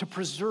to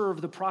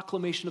preserve the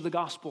proclamation of the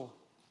gospel.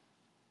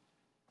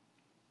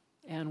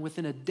 And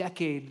within a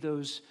decade,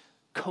 those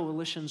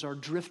coalitions are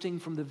drifting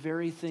from the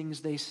very things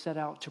they set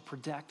out to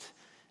protect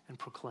and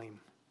proclaim.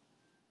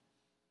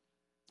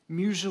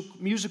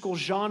 Musical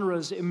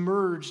genres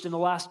emerged in the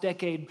last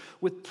decade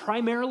with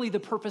primarily the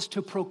purpose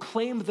to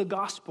proclaim the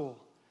gospel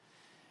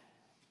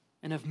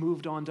and have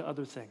moved on to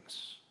other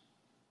things.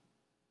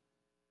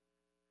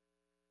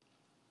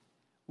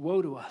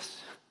 Woe to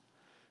us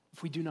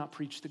if we do not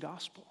preach the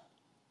gospel.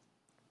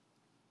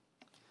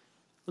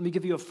 Let me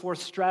give you a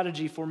fourth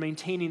strategy for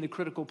maintaining the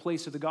critical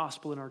place of the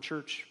gospel in our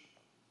church.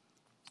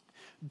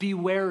 Be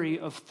wary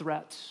of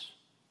threats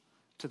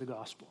to the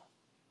gospel.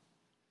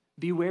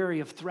 Be wary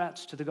of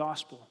threats to the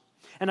gospel.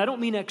 And I don't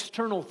mean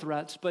external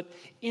threats, but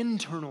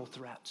internal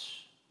threats.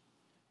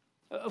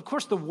 Of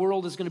course, the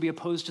world is going to be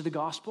opposed to the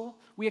gospel.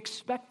 We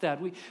expect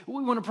that. We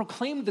want to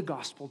proclaim the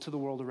gospel to the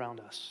world around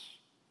us.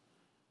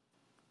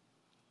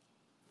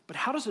 But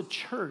how does a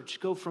church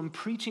go from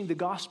preaching the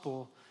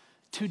gospel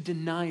to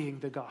denying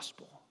the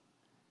gospel?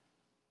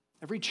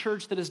 Every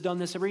church that has done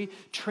this, every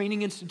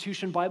training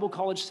institution, Bible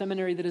college,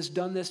 seminary that has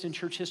done this in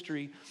church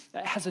history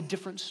has a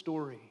different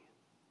story.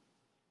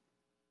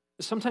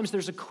 Sometimes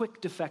there's a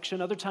quick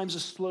defection, other times a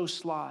slow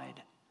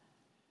slide.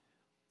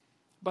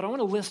 But I want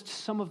to list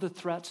some of the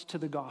threats to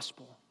the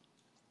gospel.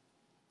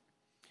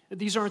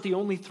 These aren't the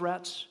only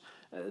threats.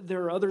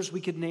 There are others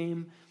we could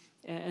name,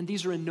 and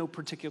these are in no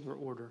particular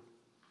order.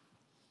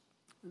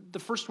 The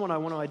first one I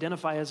want to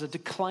identify as a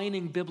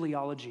declining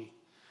bibliology.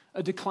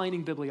 A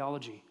declining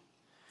bibliology.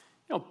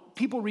 You know,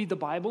 people read the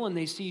Bible and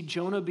they see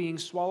Jonah being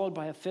swallowed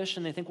by a fish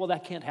and they think, well,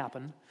 that can't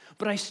happen.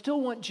 But I still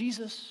want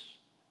Jesus.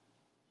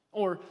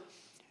 Or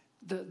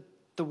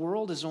the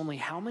world is only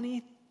how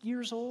many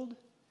years old?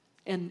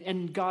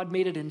 And God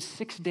made it in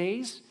 6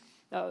 days?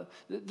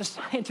 The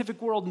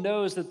scientific world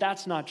knows that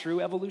that's not true.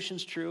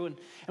 Evolution's true.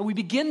 And we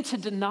begin to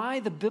deny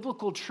the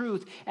biblical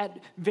truth at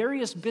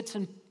various bits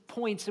and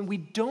points, and we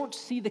don't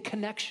see the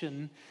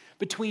connection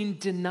between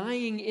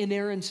denying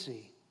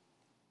inerrancy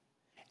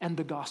and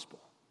the gospel.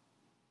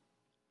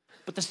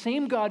 But the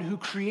same God who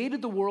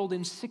created the world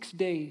in 6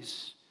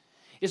 days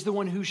is the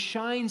one who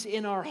shines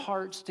in our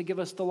hearts to give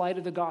us the light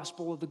of the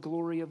gospel of the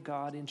glory of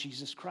God in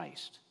Jesus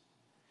Christ.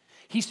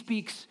 He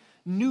speaks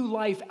new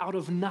life out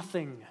of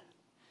nothing.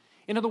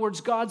 In other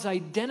words, God's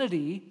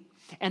identity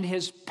and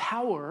his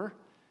power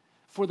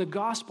for the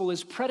gospel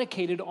is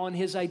predicated on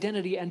his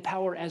identity and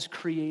power as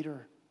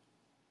creator.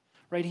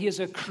 Right? He is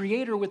a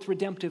creator with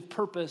redemptive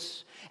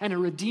purpose and a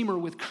redeemer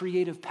with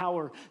creative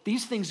power.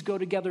 These things go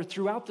together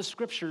throughout the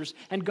scriptures,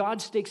 and God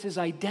stakes his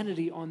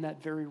identity on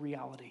that very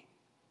reality.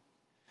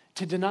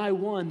 To deny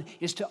one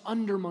is to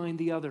undermine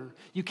the other.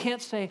 You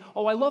can't say,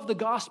 oh, I love the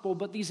gospel,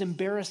 but these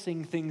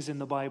embarrassing things in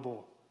the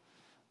Bible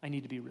I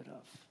need to be rid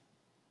of.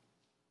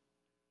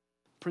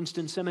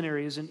 Princeton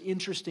Seminary is an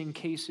interesting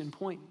case in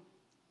point.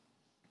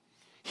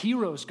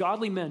 Heroes,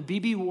 godly men,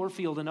 B.B.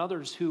 Warfield and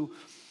others who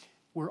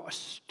were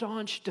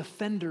staunch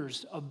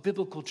defenders of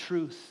biblical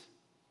truth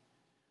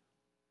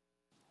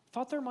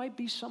thought there might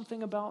be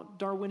something about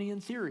Darwinian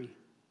theory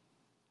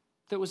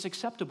that was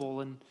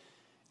acceptable and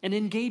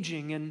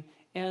engaging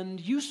and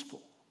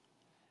useful,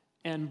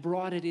 and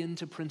brought it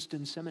into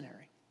Princeton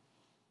Seminary.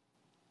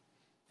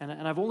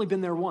 And I've only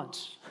been there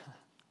once.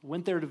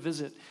 Went there to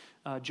visit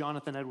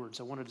Jonathan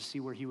Edwards. I wanted to see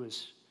where he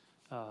was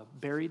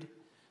buried.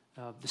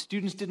 The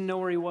students didn't know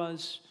where he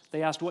was.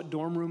 They asked, what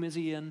dorm room is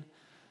he in?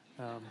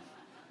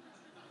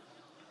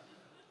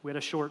 We had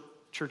a short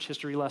church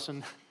history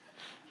lesson.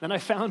 Then I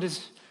found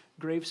his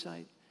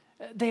gravesite.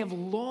 They have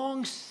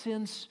long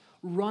since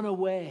run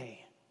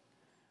away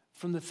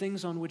from the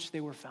things on which they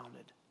were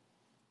founded.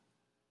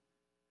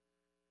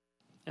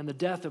 And the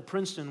death of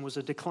Princeton was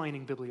a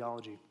declining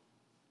bibliology.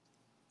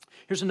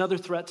 Here's another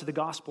threat to the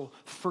gospel: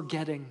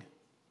 forgetting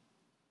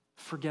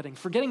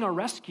our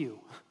rescue.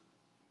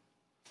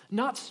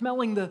 Not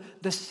smelling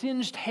the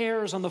singed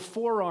hairs on the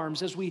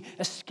forearms as we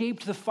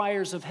escaped the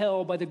fires of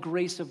hell by the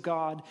grace of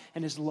God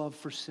and his love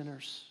for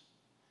sinners.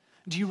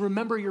 Do you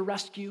remember your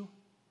rescue?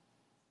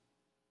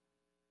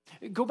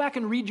 Go back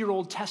and read your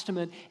Old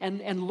Testament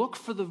and look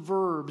for the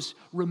verbs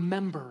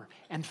remember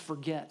and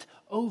forget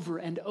over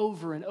and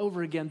over and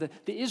over again.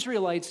 The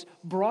Israelites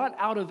brought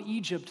out of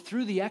Egypt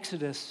through the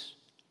Exodus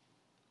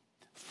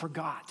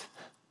forgot.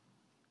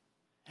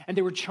 And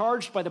they were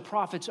charged by the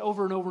prophets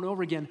over and over and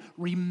over again,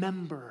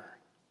 remember.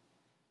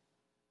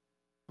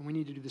 And we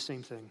need to do the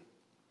same thing.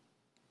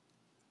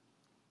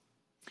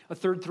 A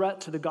third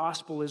threat to the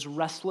gospel is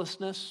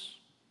restlessness.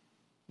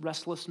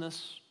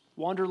 Restlessness.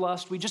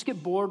 Wanderlust. We just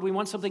get bored. We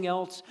want something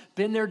else.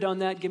 Been there, done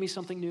that. Give me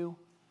something new.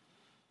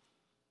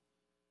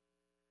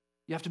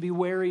 You have to be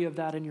wary of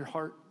that in your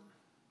heart.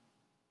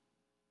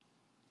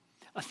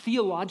 A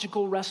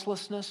theological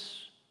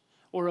restlessness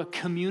or a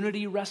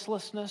community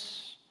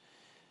restlessness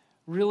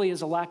really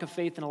is a lack of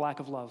faith and a lack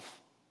of love.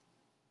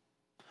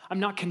 I'm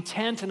not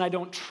content and I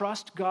don't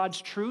trust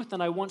God's truth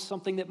and I want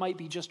something that might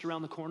be just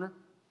around the corner.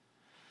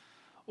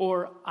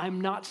 Or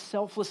I'm not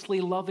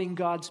selflessly loving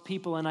God's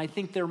people and I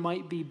think there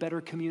might be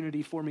better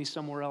community for me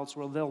somewhere else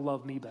where they'll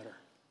love me better.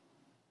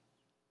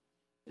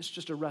 It's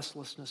just a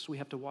restlessness we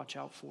have to watch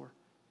out for.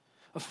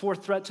 A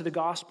fourth threat to the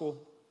gospel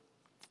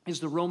is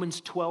the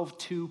Romans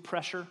 12:2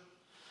 pressure.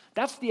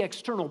 That's the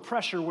external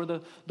pressure where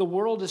the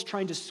world is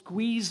trying to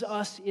squeeze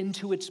us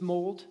into its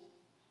mold.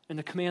 And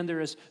the command there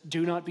is,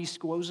 do not be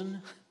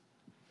squozen.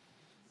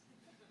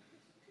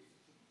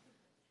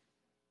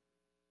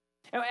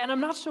 And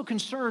I'm not so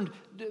concerned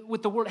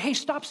with the word, hey,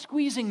 stop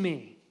squeezing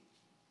me.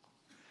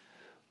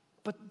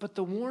 But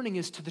the warning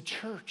is to the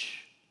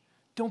church,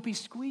 don't be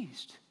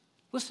squeezed.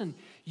 Listen,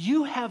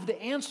 you have the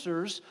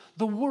answers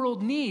the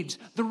world needs.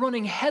 They're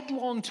running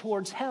headlong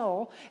towards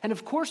hell. And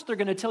of course they're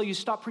going to tell you,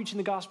 stop preaching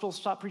the gospel,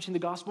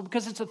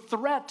 because it's a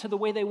threat to the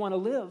way they want to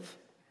live.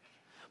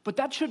 But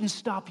that shouldn't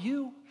stop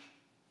you.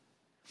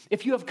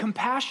 If you have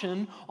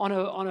compassion on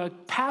a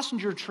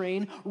passenger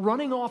train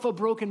running off a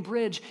broken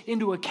bridge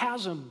into a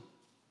chasm,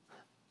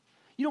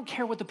 you don't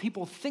care what the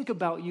people think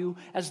about you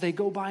as they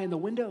go by in the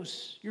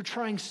windows. You're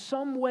trying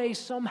some way,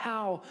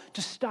 somehow,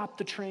 to stop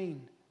the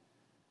train.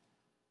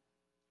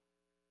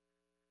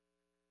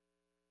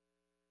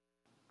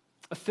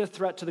 A fifth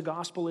threat to the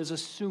gospel is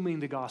assuming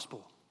the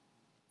gospel.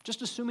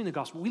 Just assuming the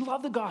gospel. We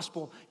love the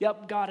gospel.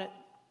 Yep, got it.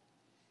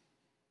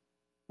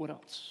 What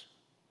else?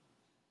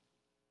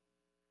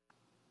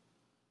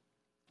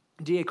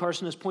 D.A.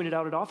 Carson has pointed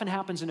out it often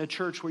happens in a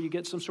church where you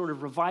get some sort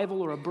of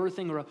revival or a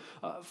birthing or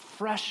a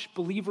fresh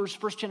believers,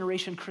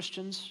 first-generation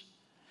Christians,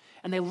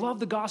 and they love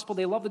the gospel,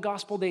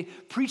 they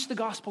preach the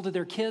gospel to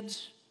their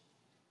kids,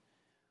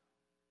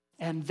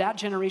 and that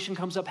generation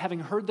comes up having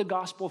heard the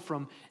gospel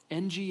from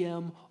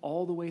NGM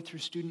all the way through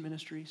student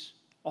ministries,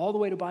 all the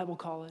way to Bible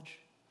college,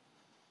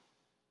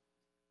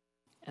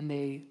 and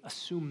they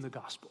assume the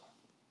gospel.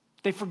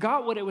 They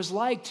forgot what it was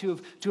like to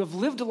have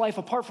lived a life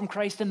apart from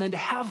Christ and then to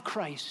have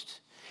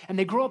Christ. And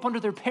they grow up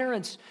under their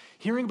parents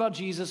hearing about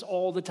Jesus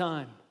all the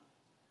time.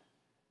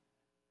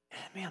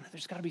 Man,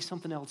 there's got to be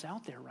something else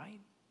out there, right?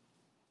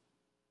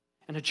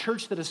 And a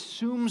church that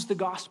assumes the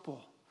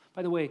gospel.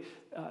 By the way,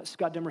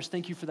 Scott Demers,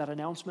 thank you for that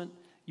announcement.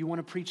 You want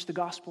to preach the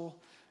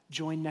gospel?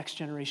 Join Next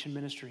Generation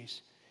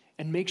Ministries.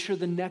 And make sure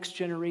the next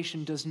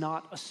generation does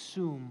not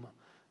assume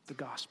the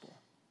gospel.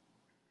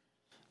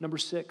 Number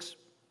 6,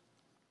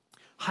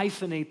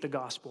 hyphenate the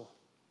gospel.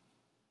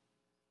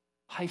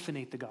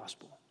 Hyphenate the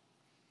gospel.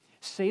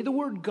 Say the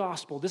word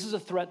gospel. This is a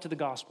threat to the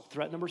gospel.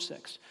 Threat number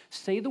 6.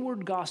 Say the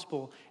word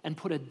gospel and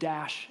put a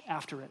dash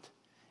after it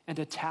and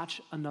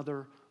attach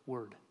another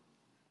word.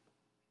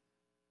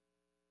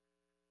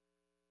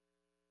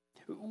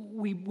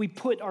 We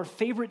put our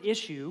favorite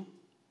issue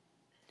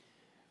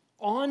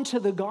onto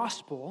the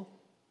gospel,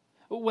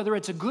 whether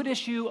it's a good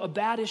issue, a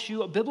bad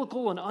issue, a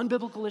biblical, an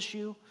unbiblical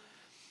issue,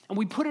 and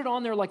we put it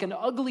on there like an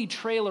ugly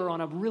trailer on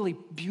a really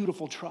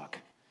beautiful truck,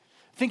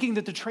 thinking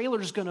that the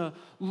trailer is going to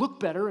look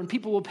better and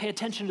people will pay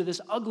attention to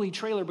this ugly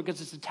trailer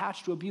because it's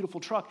attached to a beautiful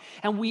truck.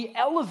 And we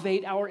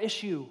elevate our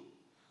issue.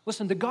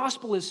 Listen, the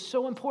gospel is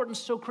so important,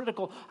 so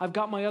critical. I've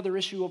got my other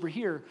issue over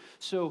here.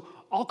 So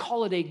I'll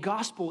call it a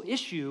gospel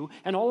issue.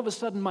 And all of a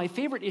sudden, my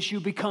favorite issue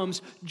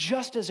becomes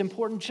just as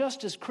important,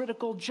 just as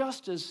critical,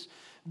 just as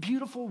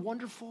beautiful,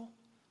 wonderful.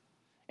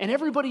 And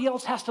everybody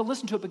else has to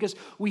listen to it because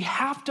we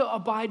have to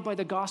abide by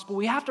the gospel.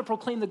 We have to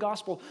proclaim the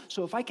gospel.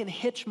 So if I can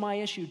hitch my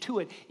issue to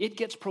it, it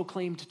gets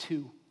proclaimed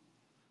too.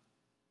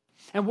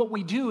 And what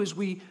we do is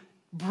we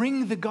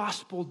bring the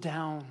gospel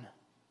down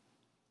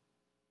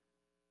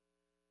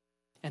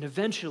and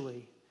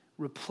eventually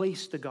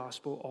replace the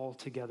gospel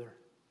altogether.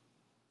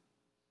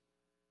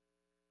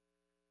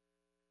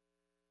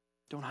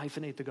 Don't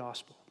hyphenate the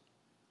gospel.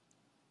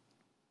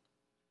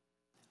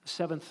 The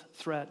 7th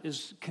threat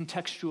is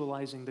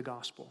contextualizing the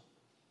gospel.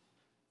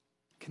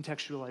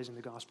 Contextualizing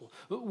the gospel.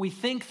 We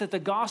think that the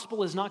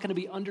gospel is not going to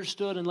be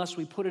understood unless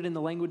we put it in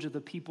the language of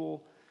the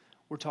people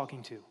we're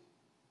talking to.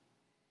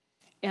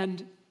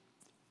 And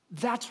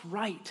that's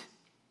right.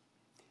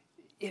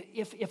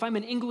 If I'm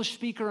an English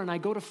speaker and I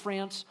go to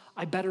France,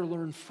 I better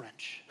learn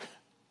French.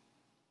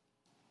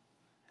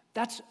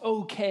 That's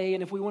okay,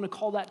 and if we want to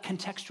call that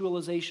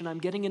contextualization, I'm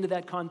getting into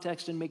that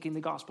context and making the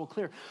gospel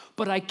clear.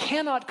 But I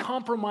cannot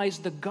compromise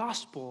the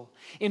gospel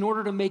in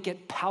order to make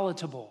it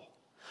palatable.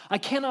 I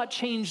cannot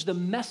change the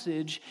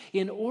message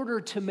in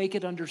order to make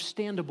it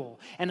understandable.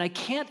 And I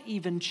can't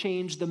even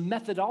change the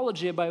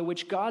methodology by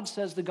which God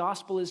says the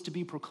gospel is to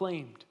be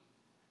proclaimed.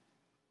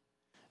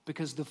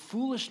 Because the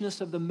foolishness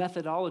of the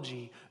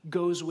methodology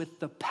goes with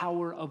the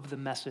power of the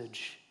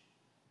message.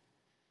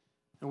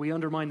 And we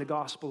undermine the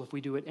gospel if we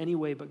do it any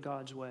way but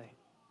God's way.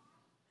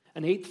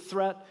 An 8th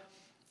threat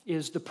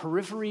is the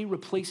periphery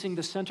replacing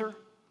the center.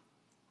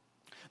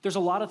 There's a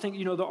lot of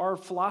things, our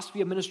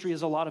philosophy of ministry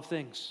is a lot of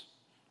things,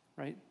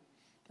 right?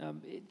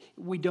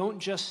 We don't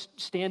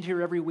just stand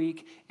here every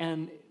week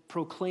and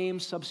proclaim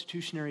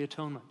substitutionary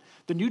atonement.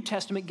 The New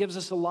Testament gives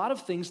us a lot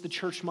of things the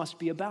church must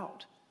be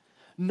about.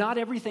 Not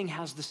everything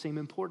has the same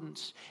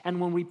importance.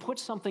 And when we put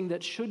something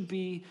that should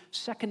be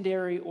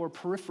secondary or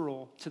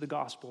peripheral to the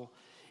gospel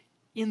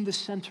in the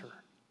center,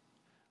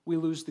 we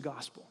lose the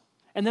gospel.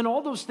 And then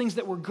all those things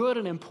that were good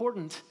and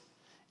important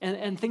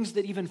and things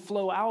that even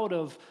flow out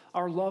of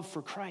our love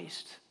for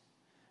Christ,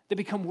 they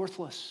become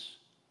worthless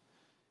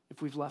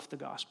if we've left the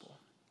gospel.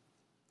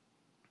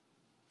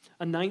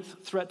 A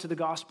ninth threat to the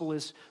gospel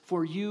is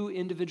for you,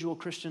 individual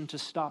Christian, to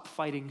stop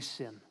fighting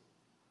sin,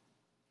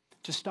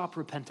 to stop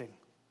repenting,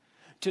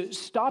 to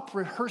stop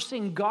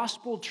rehearsing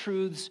gospel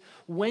truths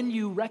when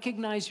you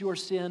recognize your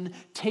sin,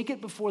 take it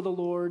before the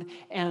Lord,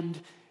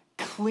 and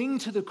cling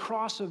to the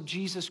cross of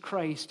Jesus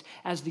Christ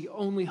as the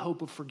only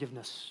hope of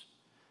forgiveness.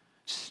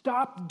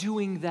 Stop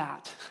doing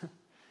that,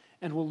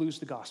 and we'll lose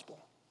the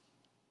gospel.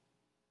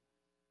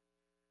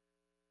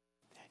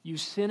 You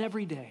sin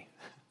every day.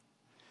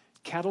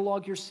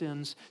 Catalog your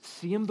sins,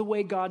 see them the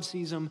way God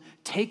sees them,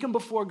 take them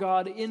before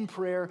God in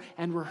prayer,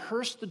 and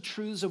rehearse the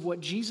truths of what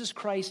Jesus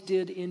Christ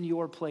did in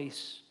your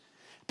place.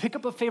 Pick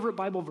up a favorite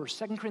Bible verse,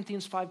 2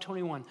 Corinthians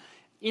 5:21.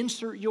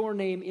 Insert your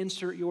name,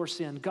 insert your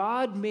sin.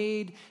 God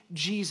made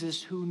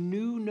Jesus, who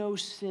knew no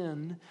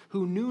sin,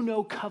 who knew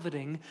no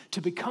coveting,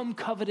 to become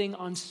coveting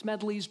on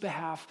Smedley's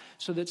behalf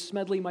so that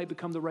Smedley might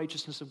become the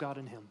righteousness of God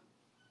in him.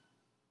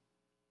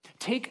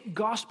 Take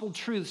gospel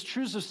truths,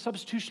 truths of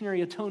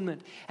substitutionary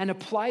atonement, and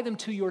apply them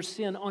to your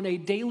sin on a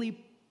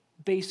daily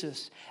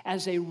basis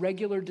as a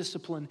regular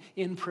discipline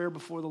in prayer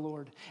before the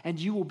Lord, and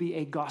you will be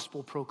a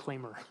gospel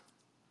proclaimer.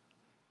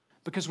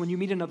 Because when you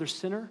meet another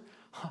sinner,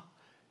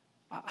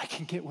 I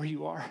can get where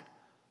you are.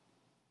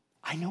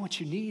 I know what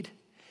you need,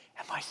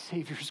 and my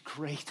Savior's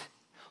great.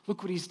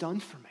 Look what he's done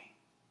for me.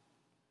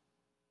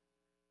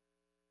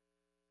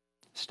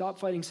 Stop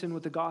fighting sin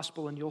with the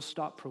gospel, and you'll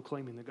stop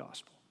proclaiming the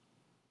gospel.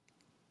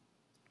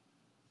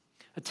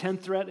 A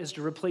 10th threat is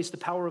to replace the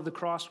power of the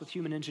cross with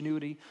human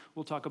ingenuity.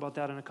 We'll talk about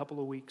that in a couple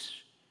of weeks.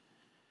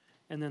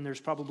 And then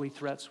there's probably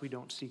threats we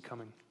don't see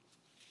coming.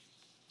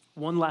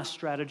 One last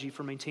strategy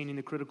for maintaining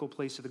the critical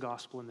place of the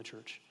gospel in the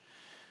church.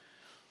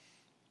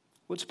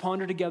 Let's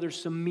ponder together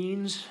some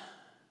means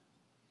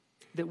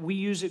that we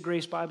use at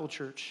Grace Bible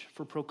Church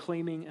for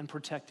proclaiming and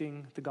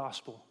protecting the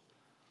gospel.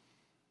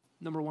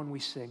 Number one, we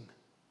sing.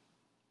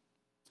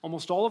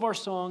 Almost all of our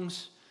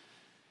songs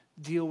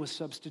deal with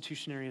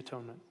substitutionary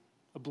atonement.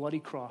 A bloody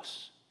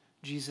cross,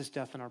 Jesus'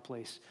 death in our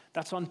place.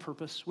 That's on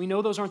purpose. We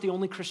know those aren't the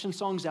only Christian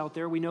songs out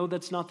there. We know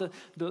that's not the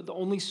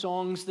only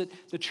songs that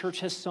the church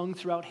has sung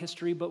throughout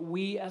history, but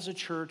we as a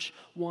church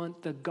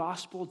want the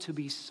gospel to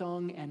be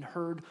sung and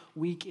heard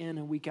week in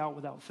and week out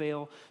without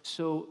fail.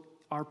 So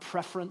our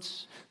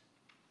preference,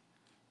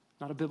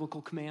 not a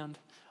biblical command,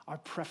 our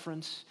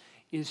preference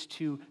is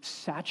to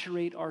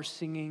saturate our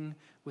singing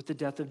with the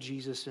death of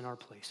Jesus in our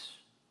place.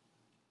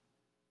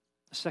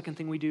 The second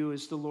thing we do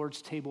is the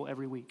Lord's table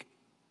every week.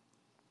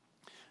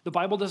 The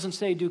Bible doesn't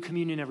say do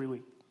communion every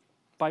week.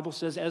 The Bible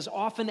says, as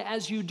often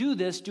as you do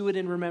this, do it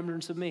in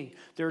remembrance of me.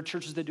 There are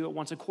churches that do it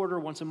once a quarter,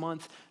 once a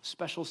month,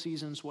 special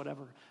seasons,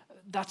 whatever.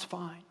 That's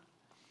fine.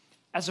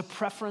 As a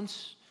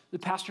preference, the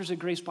pastors at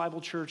Grace Bible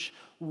Church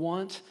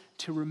want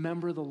to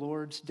remember the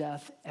Lord's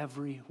death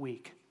every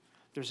week.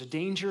 There's a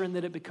danger in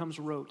that it becomes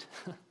rote.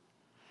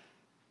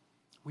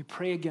 We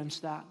pray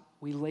against that.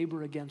 We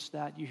labor against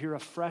that. You hear a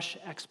fresh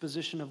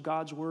exposition of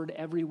God's word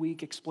every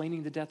week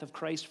explaining the death of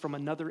Christ from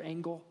another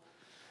angle,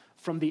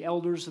 from the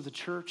elders of the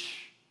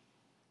church,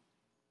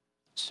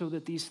 so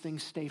that these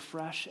things stay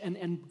fresh.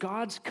 And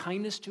God's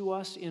kindness to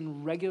us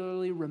in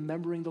regularly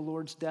remembering the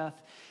Lord's death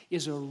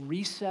is a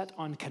reset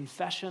on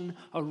confession,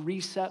 a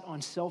reset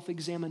on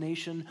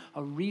self-examination,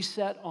 a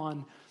reset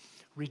on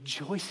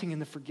rejoicing in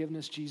the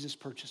forgiveness Jesus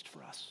purchased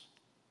for us.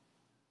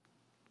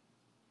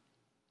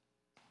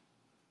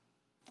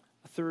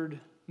 A third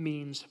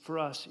means for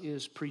us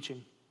is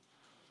preaching.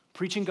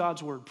 Preaching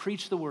God's word.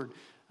 Preach the word.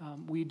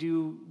 We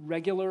do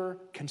regular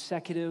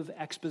consecutive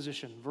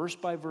exposition, verse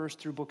by verse,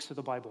 through books of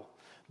the Bible.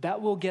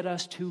 That will get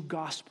us to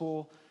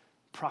gospel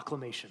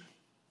proclamation.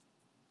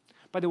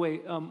 By the way,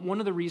 one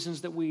of the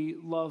reasons that we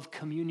love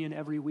communion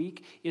every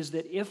week is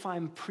that if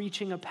I'm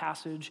preaching a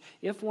passage,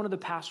 if one of the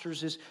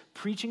pastors is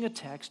preaching a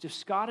text, if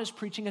Scott is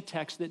preaching a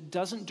text that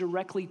doesn't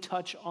directly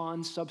touch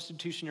on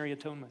substitutionary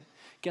atonement,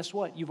 guess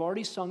what? You've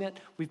already sung it,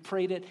 we've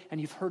prayed it,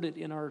 and you've heard it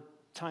in our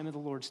time at the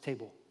Lord's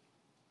table.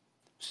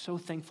 So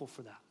thankful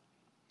for that.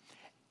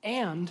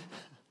 And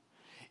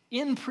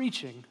in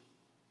preaching,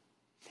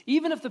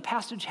 even if the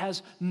passage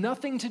has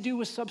nothing to do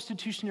with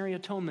substitutionary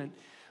atonement,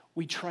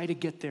 we try to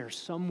get there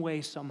some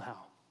way, somehow.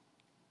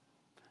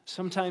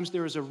 Sometimes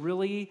there is a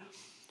really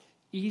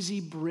easy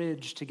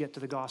bridge to get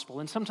to the gospel,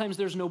 and sometimes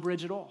there's no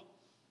bridge at all.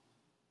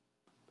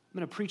 I'm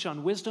going to preach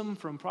on wisdom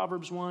from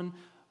Proverbs 1.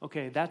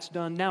 Okay, that's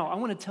done. Now, I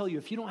want to tell you,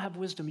 if you don't have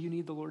wisdom, you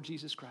need the Lord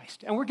Jesus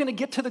Christ. And we're going to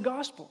get to the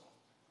gospel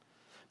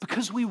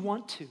because we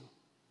want to.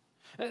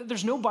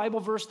 There's no Bible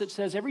verse that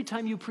says every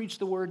time you preach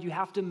the word, you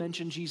have to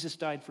mention Jesus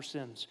died for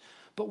sins.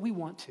 But we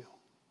want to.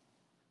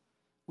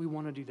 We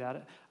want to do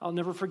that. I'll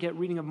never forget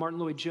reading of Martin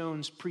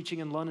Lloyd-Jones preaching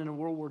in London in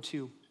World War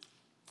II.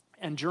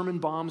 And German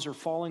bombs are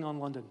falling on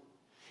London.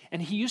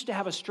 And he used to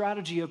have a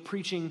strategy of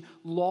preaching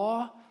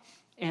law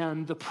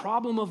and the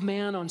problem of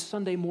man on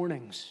Sunday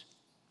mornings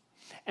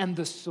and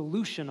the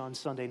solution on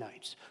Sunday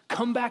nights.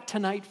 Come back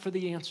tonight for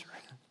the answer.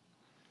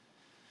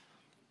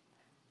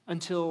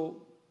 Until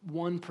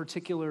one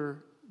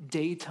particular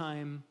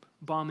daytime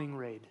bombing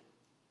raid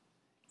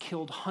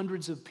killed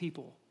hundreds of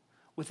people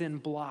within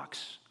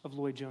blocks of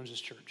Lloyd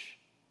Jones's church.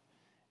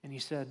 And he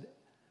said,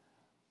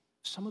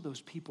 some of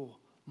those people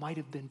might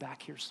have been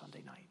back here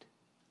Sunday night.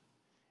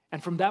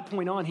 And from that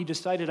point on, he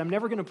decided, I'm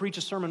never going to preach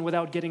a sermon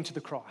without getting to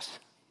the cross.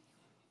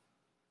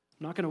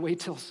 I'm not going to wait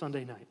till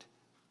Sunday night.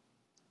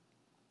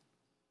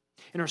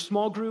 In our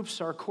small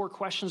groups, our core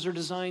questions are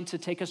designed to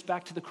take us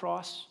back to the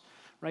cross,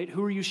 right?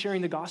 Who are you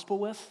sharing the gospel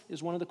with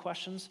is one of the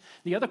questions.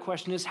 The other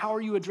question is, how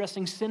are you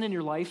addressing sin in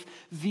your life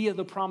via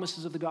the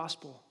promises of the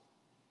gospel?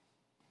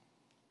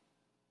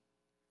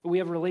 We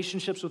have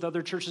relationships with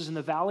other churches in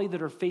the valley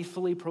that are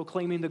faithfully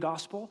proclaiming the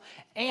gospel,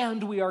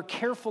 and we are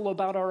careful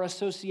about our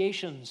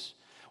associations.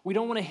 We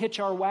don't want to hitch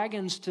our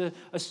wagons to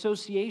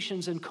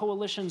associations and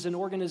coalitions and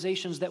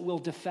organizations that will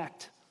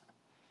defect.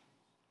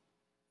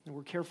 And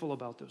we're careful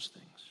about those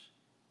things.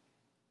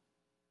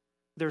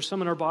 There's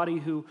some in our body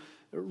who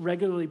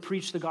regularly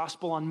preach the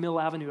gospel on Mill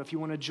Avenue. If you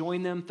want to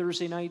join them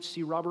Thursday nights,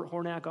 see Robert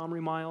Hornack,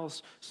 Omri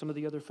Miles, some of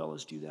the other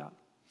fellows do that.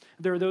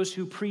 There are those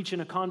who preach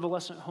in a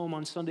convalescent home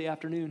on Sunday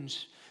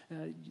afternoons.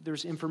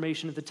 There's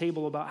information at the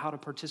table about how to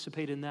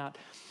participate in that.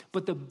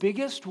 But the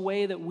biggest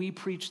way that we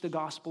preach the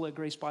gospel at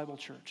Grace Bible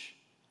Church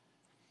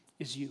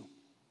is you.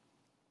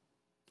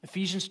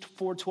 Ephesians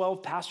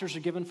 4:12, pastors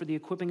are given for the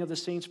equipping of the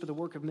saints for the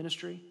work of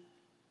ministry.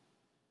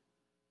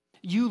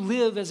 You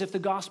live as if the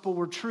gospel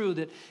were true,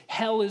 that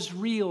hell is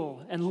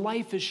real and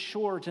life is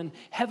short and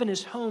heaven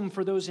is home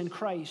for those in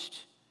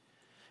Christ.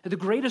 The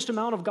greatest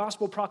amount of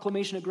gospel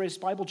proclamation at Grace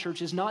Bible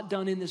Church is not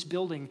done in this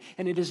building,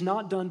 and it is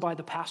not done by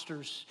the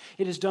pastors.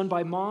 It is done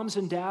by moms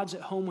and dads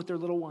at home with their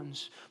little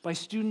ones, by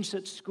students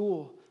at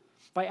school,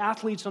 by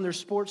athletes on their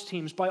sports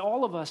teams, by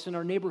all of us in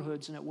our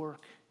neighborhoods and at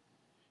work.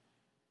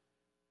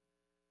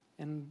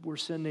 And we're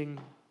sending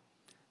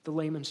the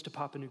layman's to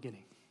Papua New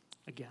Guinea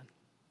again.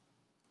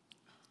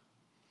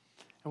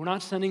 And we're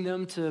not sending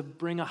them to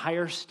bring a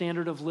higher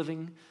standard of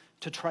living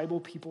to tribal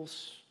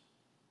peoples,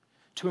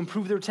 to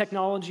improve their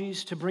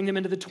technologies, to bring them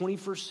into the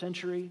 21st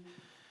century.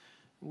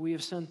 We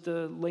have sent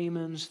the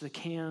Laymans, the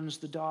Cans,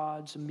 the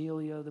Dodds,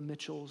 Amelia, the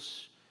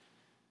Mitchells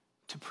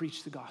to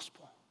preach the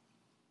gospel.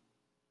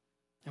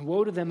 And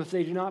woe to them if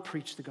they do not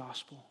preach the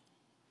gospel.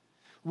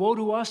 Woe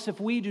to us if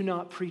we do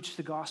not preach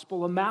the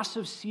gospel. A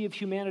massive sea of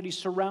humanity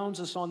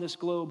surrounds us on this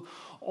globe,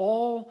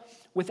 all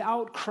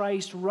without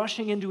Christ,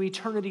 rushing into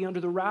eternity under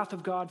the wrath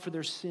of God for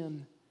their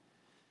sin.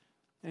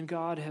 And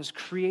God has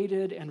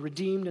created and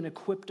redeemed and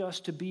equipped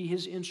us to be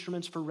his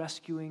instruments for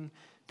rescuing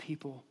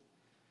people.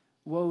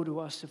 Woe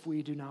to us if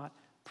we do not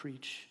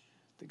preach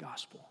the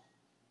gospel.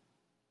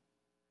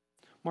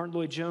 Martin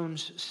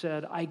Lloyd-Jones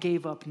said, I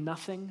gave up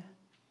nothing.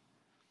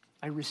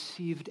 I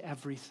received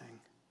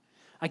everything.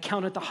 I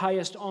count it the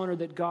highest honor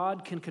that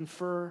God can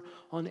confer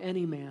on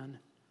any man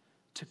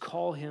to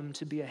call him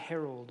to be a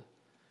herald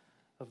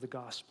of the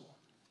gospel.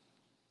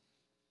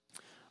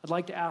 I'd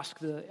like to ask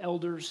the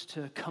elders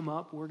to come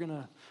up. We're going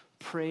to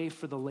pray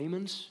for the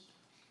Laymans,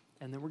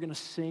 and then we're going to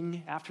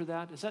sing after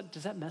that.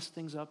 Does that mess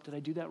things up? Did I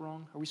do that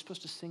wrong? Are we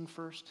supposed to sing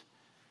first?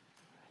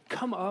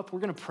 Come up. We're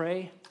going to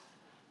pray,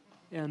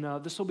 and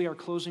this will be our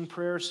closing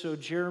prayer. So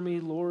Jeremy,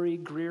 Lori,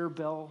 Greer,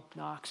 Bell,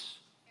 Knox,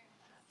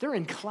 they're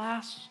in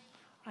class.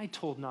 I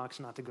told Knox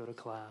not to go to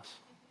class.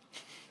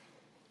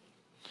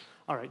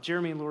 All right,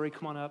 Jeremy and Lori,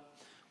 come on up.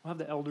 We'll have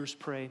the elders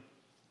pray.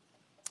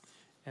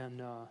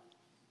 And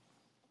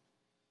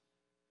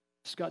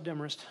Scott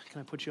Demarest,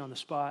 can I put you on the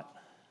spot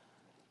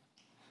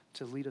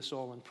to lead us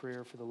all in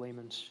prayer for the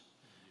Laymans?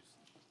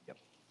 Yep.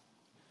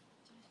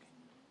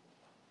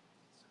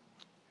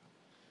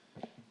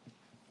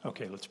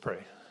 Okay, let's pray.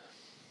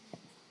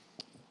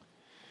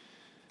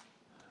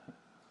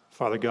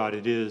 Father God,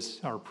 it is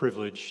our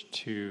privilege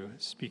to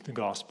speak the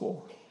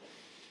gospel.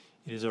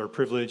 It is our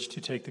privilege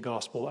to take the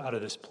gospel out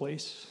of this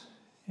place.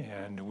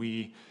 And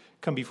we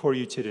come before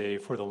you today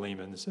for the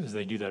Laymans as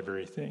they do that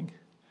very thing.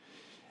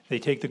 They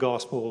take the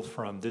gospel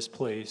from this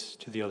place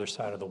to the other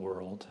side of the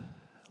world.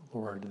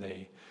 Lord,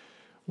 they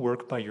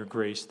work by your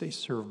grace. They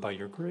serve by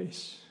your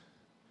grace.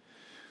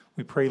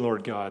 We pray,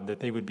 Lord God, that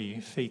they would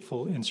be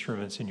faithful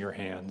instruments in your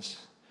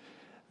hands,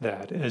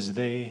 that as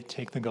they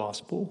take the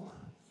gospel,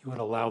 you would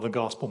allow the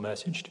gospel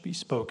message to be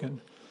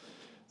spoken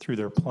through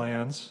their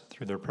plans,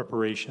 through their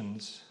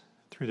preparations,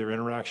 through their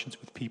interactions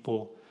with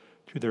people,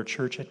 through their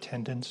church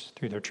attendance,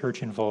 through their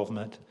church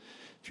involvement,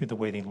 through the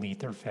way they lead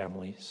their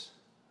families.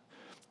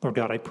 Lord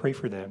God, I pray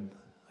for them.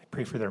 I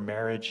pray for their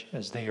marriage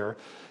as they are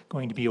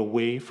going to be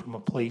away from a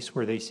place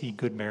where they see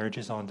good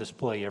marriages on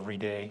display every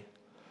day.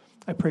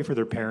 I pray for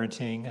their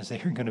parenting as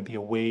they are going to be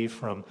away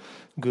from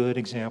good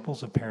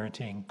examples of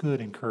parenting,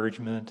 good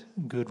encouragement,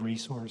 good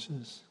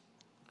resources.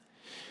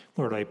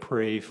 Lord, I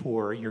pray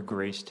for your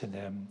grace to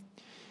them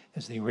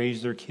as they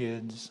raise their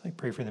kids. I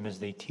pray for them as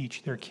they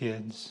teach their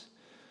kids.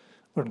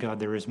 Lord God,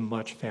 there is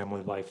much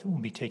family life that will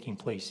be taking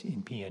place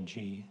in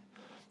PNG.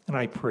 And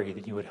I pray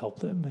that you would help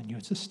them and you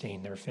would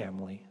sustain their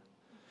family.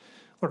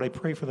 Lord, I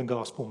pray for the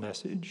gospel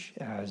message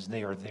as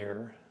they are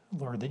there.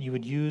 Lord, that you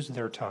would use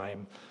their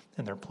time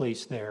and their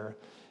place there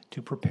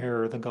to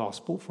prepare the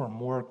gospel for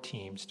more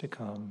teams to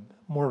come,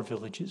 more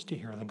villages to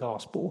hear the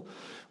gospel,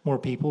 more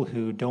people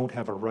who don't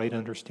have a right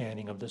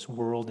understanding of this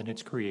world and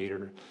its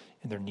creator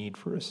and their need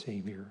for a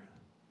Savior.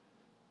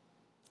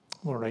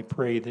 Lord, I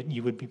pray that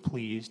you would be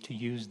pleased to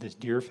use this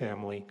dear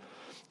family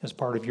as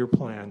part of your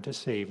plan to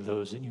save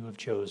those that you have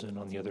chosen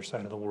on the other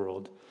side of the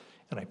world.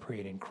 And I pray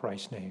it in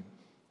Christ's name.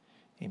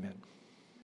 Amen.